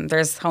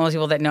 There's homeless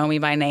people that know me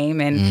by name,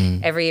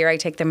 and every year I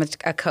take them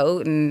a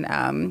coat,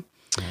 and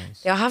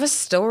they all have a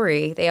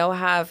story. They all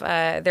have.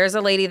 There's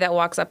a lady that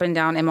walks up and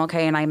down MLK,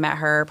 and I met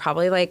her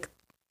probably like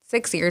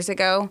 6 years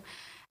ago,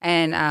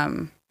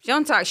 and she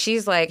don't talk.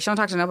 She's like, she don't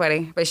talk to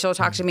nobody, but she'll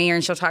talk to me,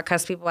 and she'll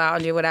cuss people out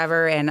and do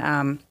whatever.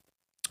 And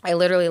I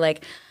literally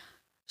like,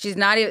 she's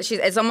not even.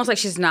 It's almost like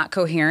she's not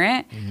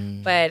coherent.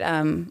 But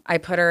I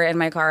put her in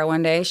my car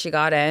one day. She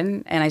got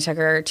in, and I took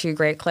her to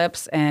Great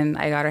Clips, and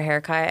I got her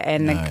haircut.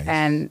 And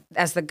and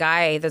as the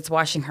guy that's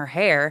washing her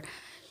hair,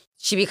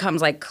 she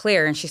becomes like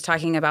clear, and she's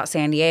talking about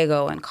San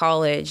Diego and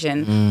college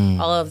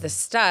and all of this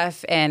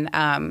stuff.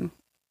 And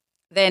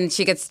then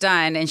she gets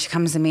done and she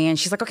comes to me and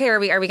she's like, okay, are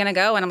we gonna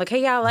go? And I'm like,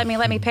 hey, yeah, let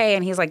me pay.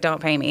 And he's like,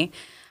 don't pay me.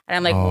 And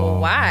I'm like, well,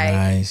 why?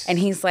 Nice. And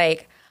he's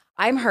like,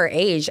 I'm her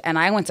age and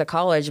I went to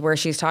college where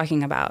she's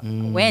talking about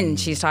when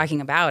she's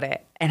talking about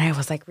it. And I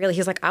was like, really?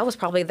 He's like, I was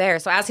probably there.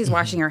 So as he's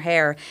washing her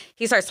hair,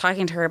 he starts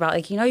talking to her about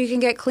like, you know, you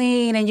can get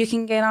clean and you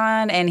can get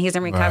on, and he's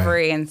in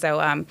recovery. Right. And so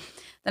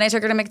then I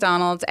took her to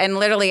McDonald's, and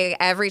literally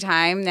every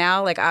time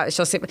now, like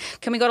she'll say,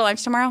 can we go to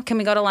lunch tomorrow? Can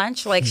we go to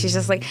lunch? Like she's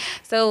just like,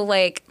 so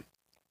like.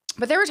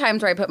 But there were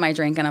times where I put my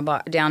drink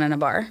down in a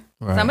bar.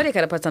 Right. Somebody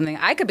could have put something.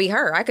 I could be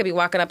her. I could be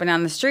walking up and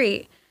down the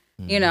street,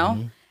 you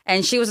know.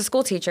 And she was a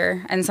school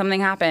teacher, and something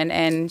happened,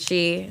 and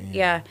she,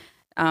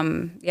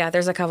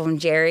 there's a couple of them.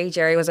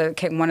 Jerry was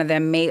one of the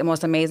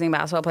most amazing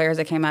basketball players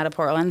that came out of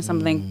Portland.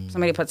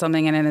 Somebody put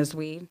something in his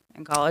weed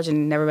in college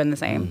and never been the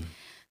same.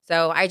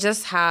 So I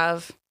just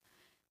have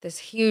this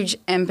huge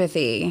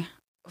empathy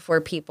for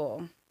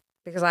people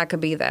because I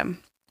could be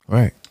them.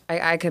 Right.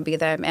 I could be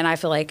them, and I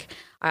feel like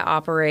I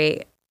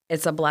operate.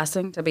 It's a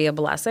blessing to be a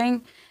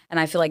blessing. And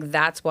I feel like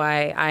that's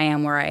why I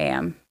am where I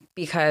am,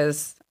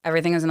 because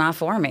everything is not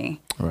for me.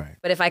 Right.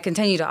 But if I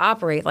continue to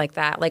operate like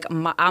that, like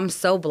I'm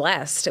so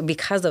blessed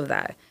because of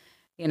that,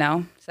 you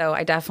know? So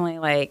I definitely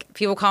like,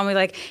 people call me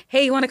like,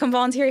 hey, you want to come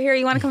volunteer here?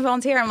 You want to come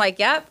volunteer? I'm like,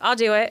 yep, I'll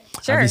do it.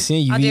 Sure. I be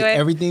seeing you,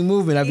 everything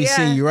moving. I be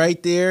seeing you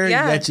right there. You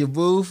got your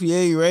booth.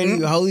 Yeah, you ready?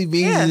 Your Holy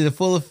Beans is in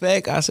full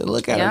effect. I said,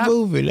 look at her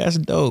moving. That's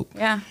dope.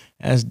 Yeah.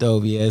 That's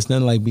dope. Yeah, it's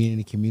nothing like being in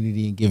the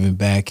community and giving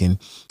back and,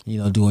 you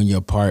know, doing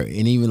your part.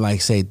 And even like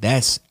say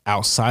that's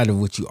outside of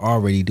what you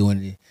already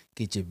doing to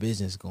get your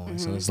business going.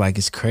 So it's like,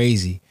 it's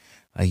crazy.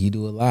 Like you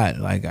do a lot.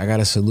 Like I got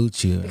to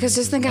salute you. Because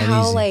just think of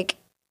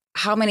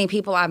how many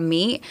people I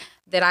meet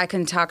that I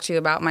can talk to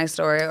about my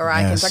story, or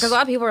I can talk. Because a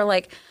lot of people are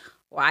like,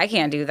 well, I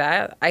can't do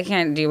that. I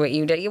can't do what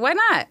you did. Why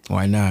not?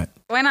 Why not?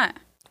 Why not?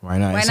 Why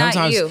not? Why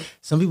not you?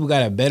 Some people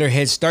got a better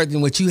head start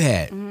than what you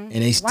had. And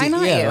they still, Why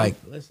not you? like,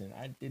 listen,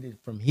 I did it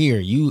from here.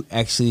 You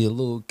actually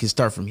can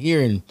start from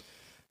here and,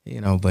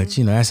 you know, but,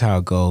 you know, that's how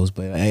it goes.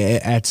 But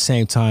at the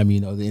same time, you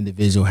know, the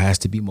individual has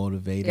to be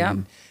motivated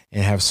and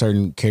have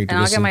certain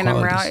characteristics. And I'll get my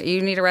number out.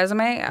 You need a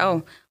resume?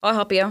 Oh, I'll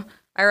help you.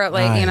 I wrote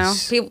like, you know,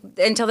 people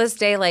until this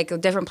day,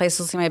 like different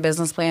places see my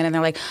business plan and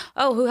they're like,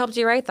 oh, who helped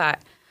you write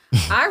that?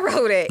 I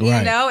wrote it, Right.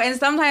 you know? And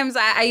sometimes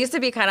I used to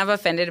be kind of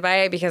offended by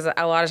it because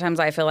a lot of times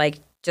I feel like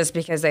just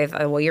because they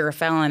thought, well, you're a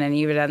felon and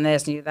you've done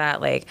this and you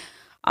that, like,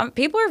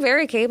 people are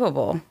very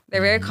capable.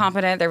 They're very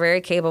competent. They're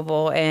very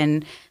capable.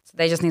 And so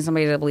they just need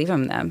somebody to believe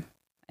in them.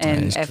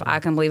 And if I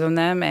can believe in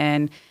them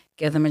and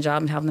give them a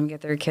job and help them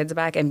get their kids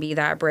back and be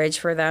that bridge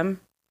for them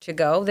to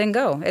go, then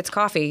go. It's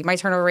coffee. My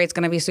turnover rate's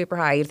going to be super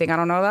high. You think I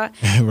don't know that?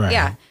 Right.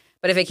 Yeah.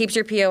 But if it keeps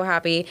your PO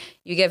happy,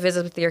 you get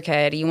visits with your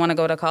kid, you want to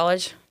go to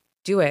college,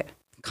 do it.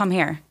 Come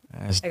here.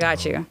 I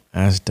got you.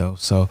 That's dope.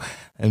 So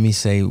let me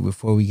say,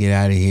 before we get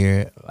out of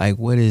here, like,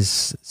 what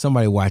is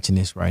somebody watching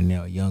this right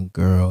now, a young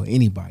girl,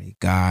 anybody,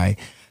 guy,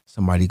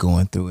 somebody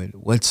going through it,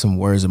 what's some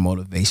words of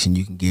motivation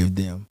you can give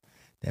them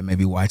that may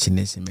be watching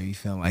this and maybe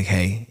feeling like,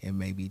 hey, it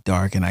may be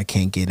dark and I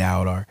can't get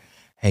out, or,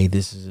 hey,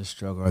 this is a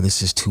struggle, or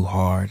this is too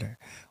hard? Or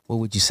what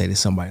would you say to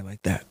somebody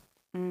like that?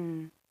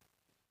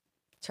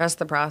 Trust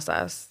the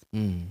process.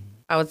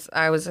 I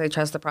would say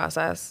trust the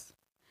process.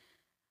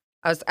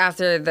 I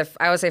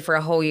would say for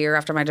a whole year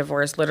after my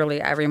divorce, literally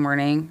every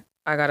morning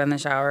I got in the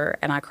shower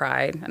and I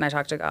cried and I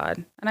talked to God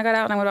and I got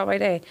out and I went about my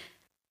day.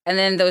 And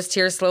then those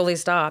tears slowly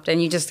stopped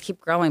and you just keep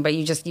growing, but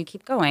you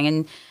keep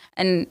going.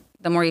 And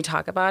the more you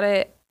talk about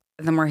it,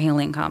 the more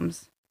healing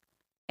comes.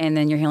 And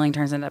then your healing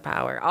turns into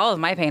power. All of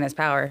my pain is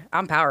power.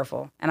 I'm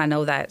powerful and I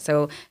know that.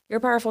 So you're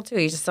powerful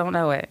too. You just don't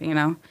know it, you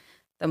know?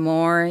 The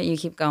more you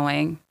keep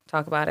going,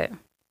 talk about it.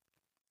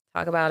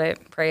 Talk about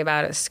it, pray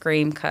about it,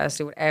 scream, cuss,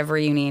 do whatever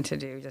you need to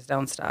do. Just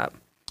don't stop.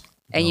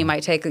 And you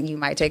might take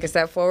a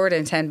step forward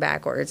and 10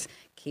 backwards.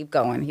 Keep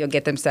going. You'll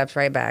get them steps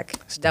right back.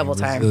 Double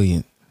time.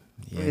 Resilient.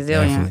 Yeah,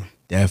 Resilient.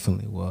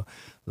 Definitely. Well,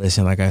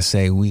 listen, like I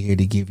say, we here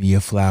to give you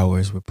your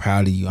flowers. We're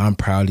proud of you. I'm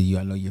proud of you.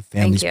 I know your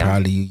family's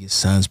proud of you. Your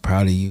son's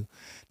proud of you.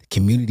 The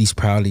community's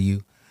proud of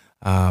you.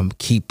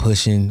 Keep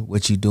pushing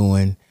what you're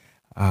doing.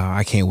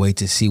 I can't wait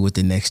to see what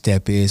the next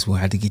step is. We'll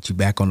have to get you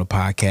back on the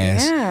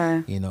podcast.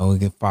 Yeah. You know, we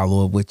can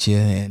follow up with you,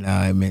 and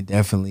I mean,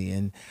 definitely.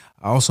 And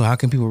also, how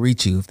can people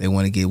reach you if they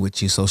want to get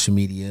with you? Social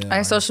media.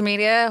 My social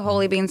media,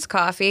 Holy Beans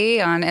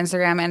Coffee on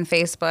Instagram and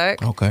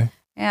Facebook. Okay.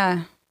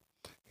 Yeah.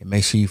 And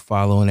make sure you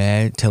follow and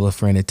add. Tell a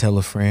friend to tell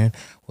a friend.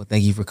 Well,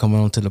 thank you for coming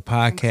on to the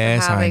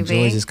podcast. I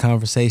enjoyed this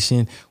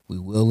conversation. We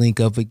will link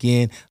up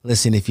again.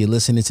 Listen, if you're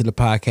listening to the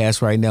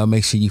podcast right now,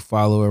 make sure you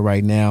follow it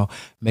right now.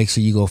 Make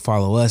sure you go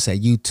follow us at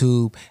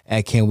YouTube,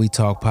 at Can We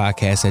Talk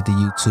Podcast at the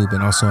YouTube,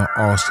 and also on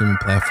all streaming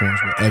platforms.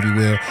 We're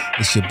everywhere.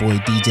 It's your boy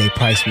DJ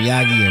Price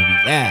Miyagi,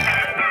 and we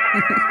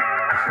out.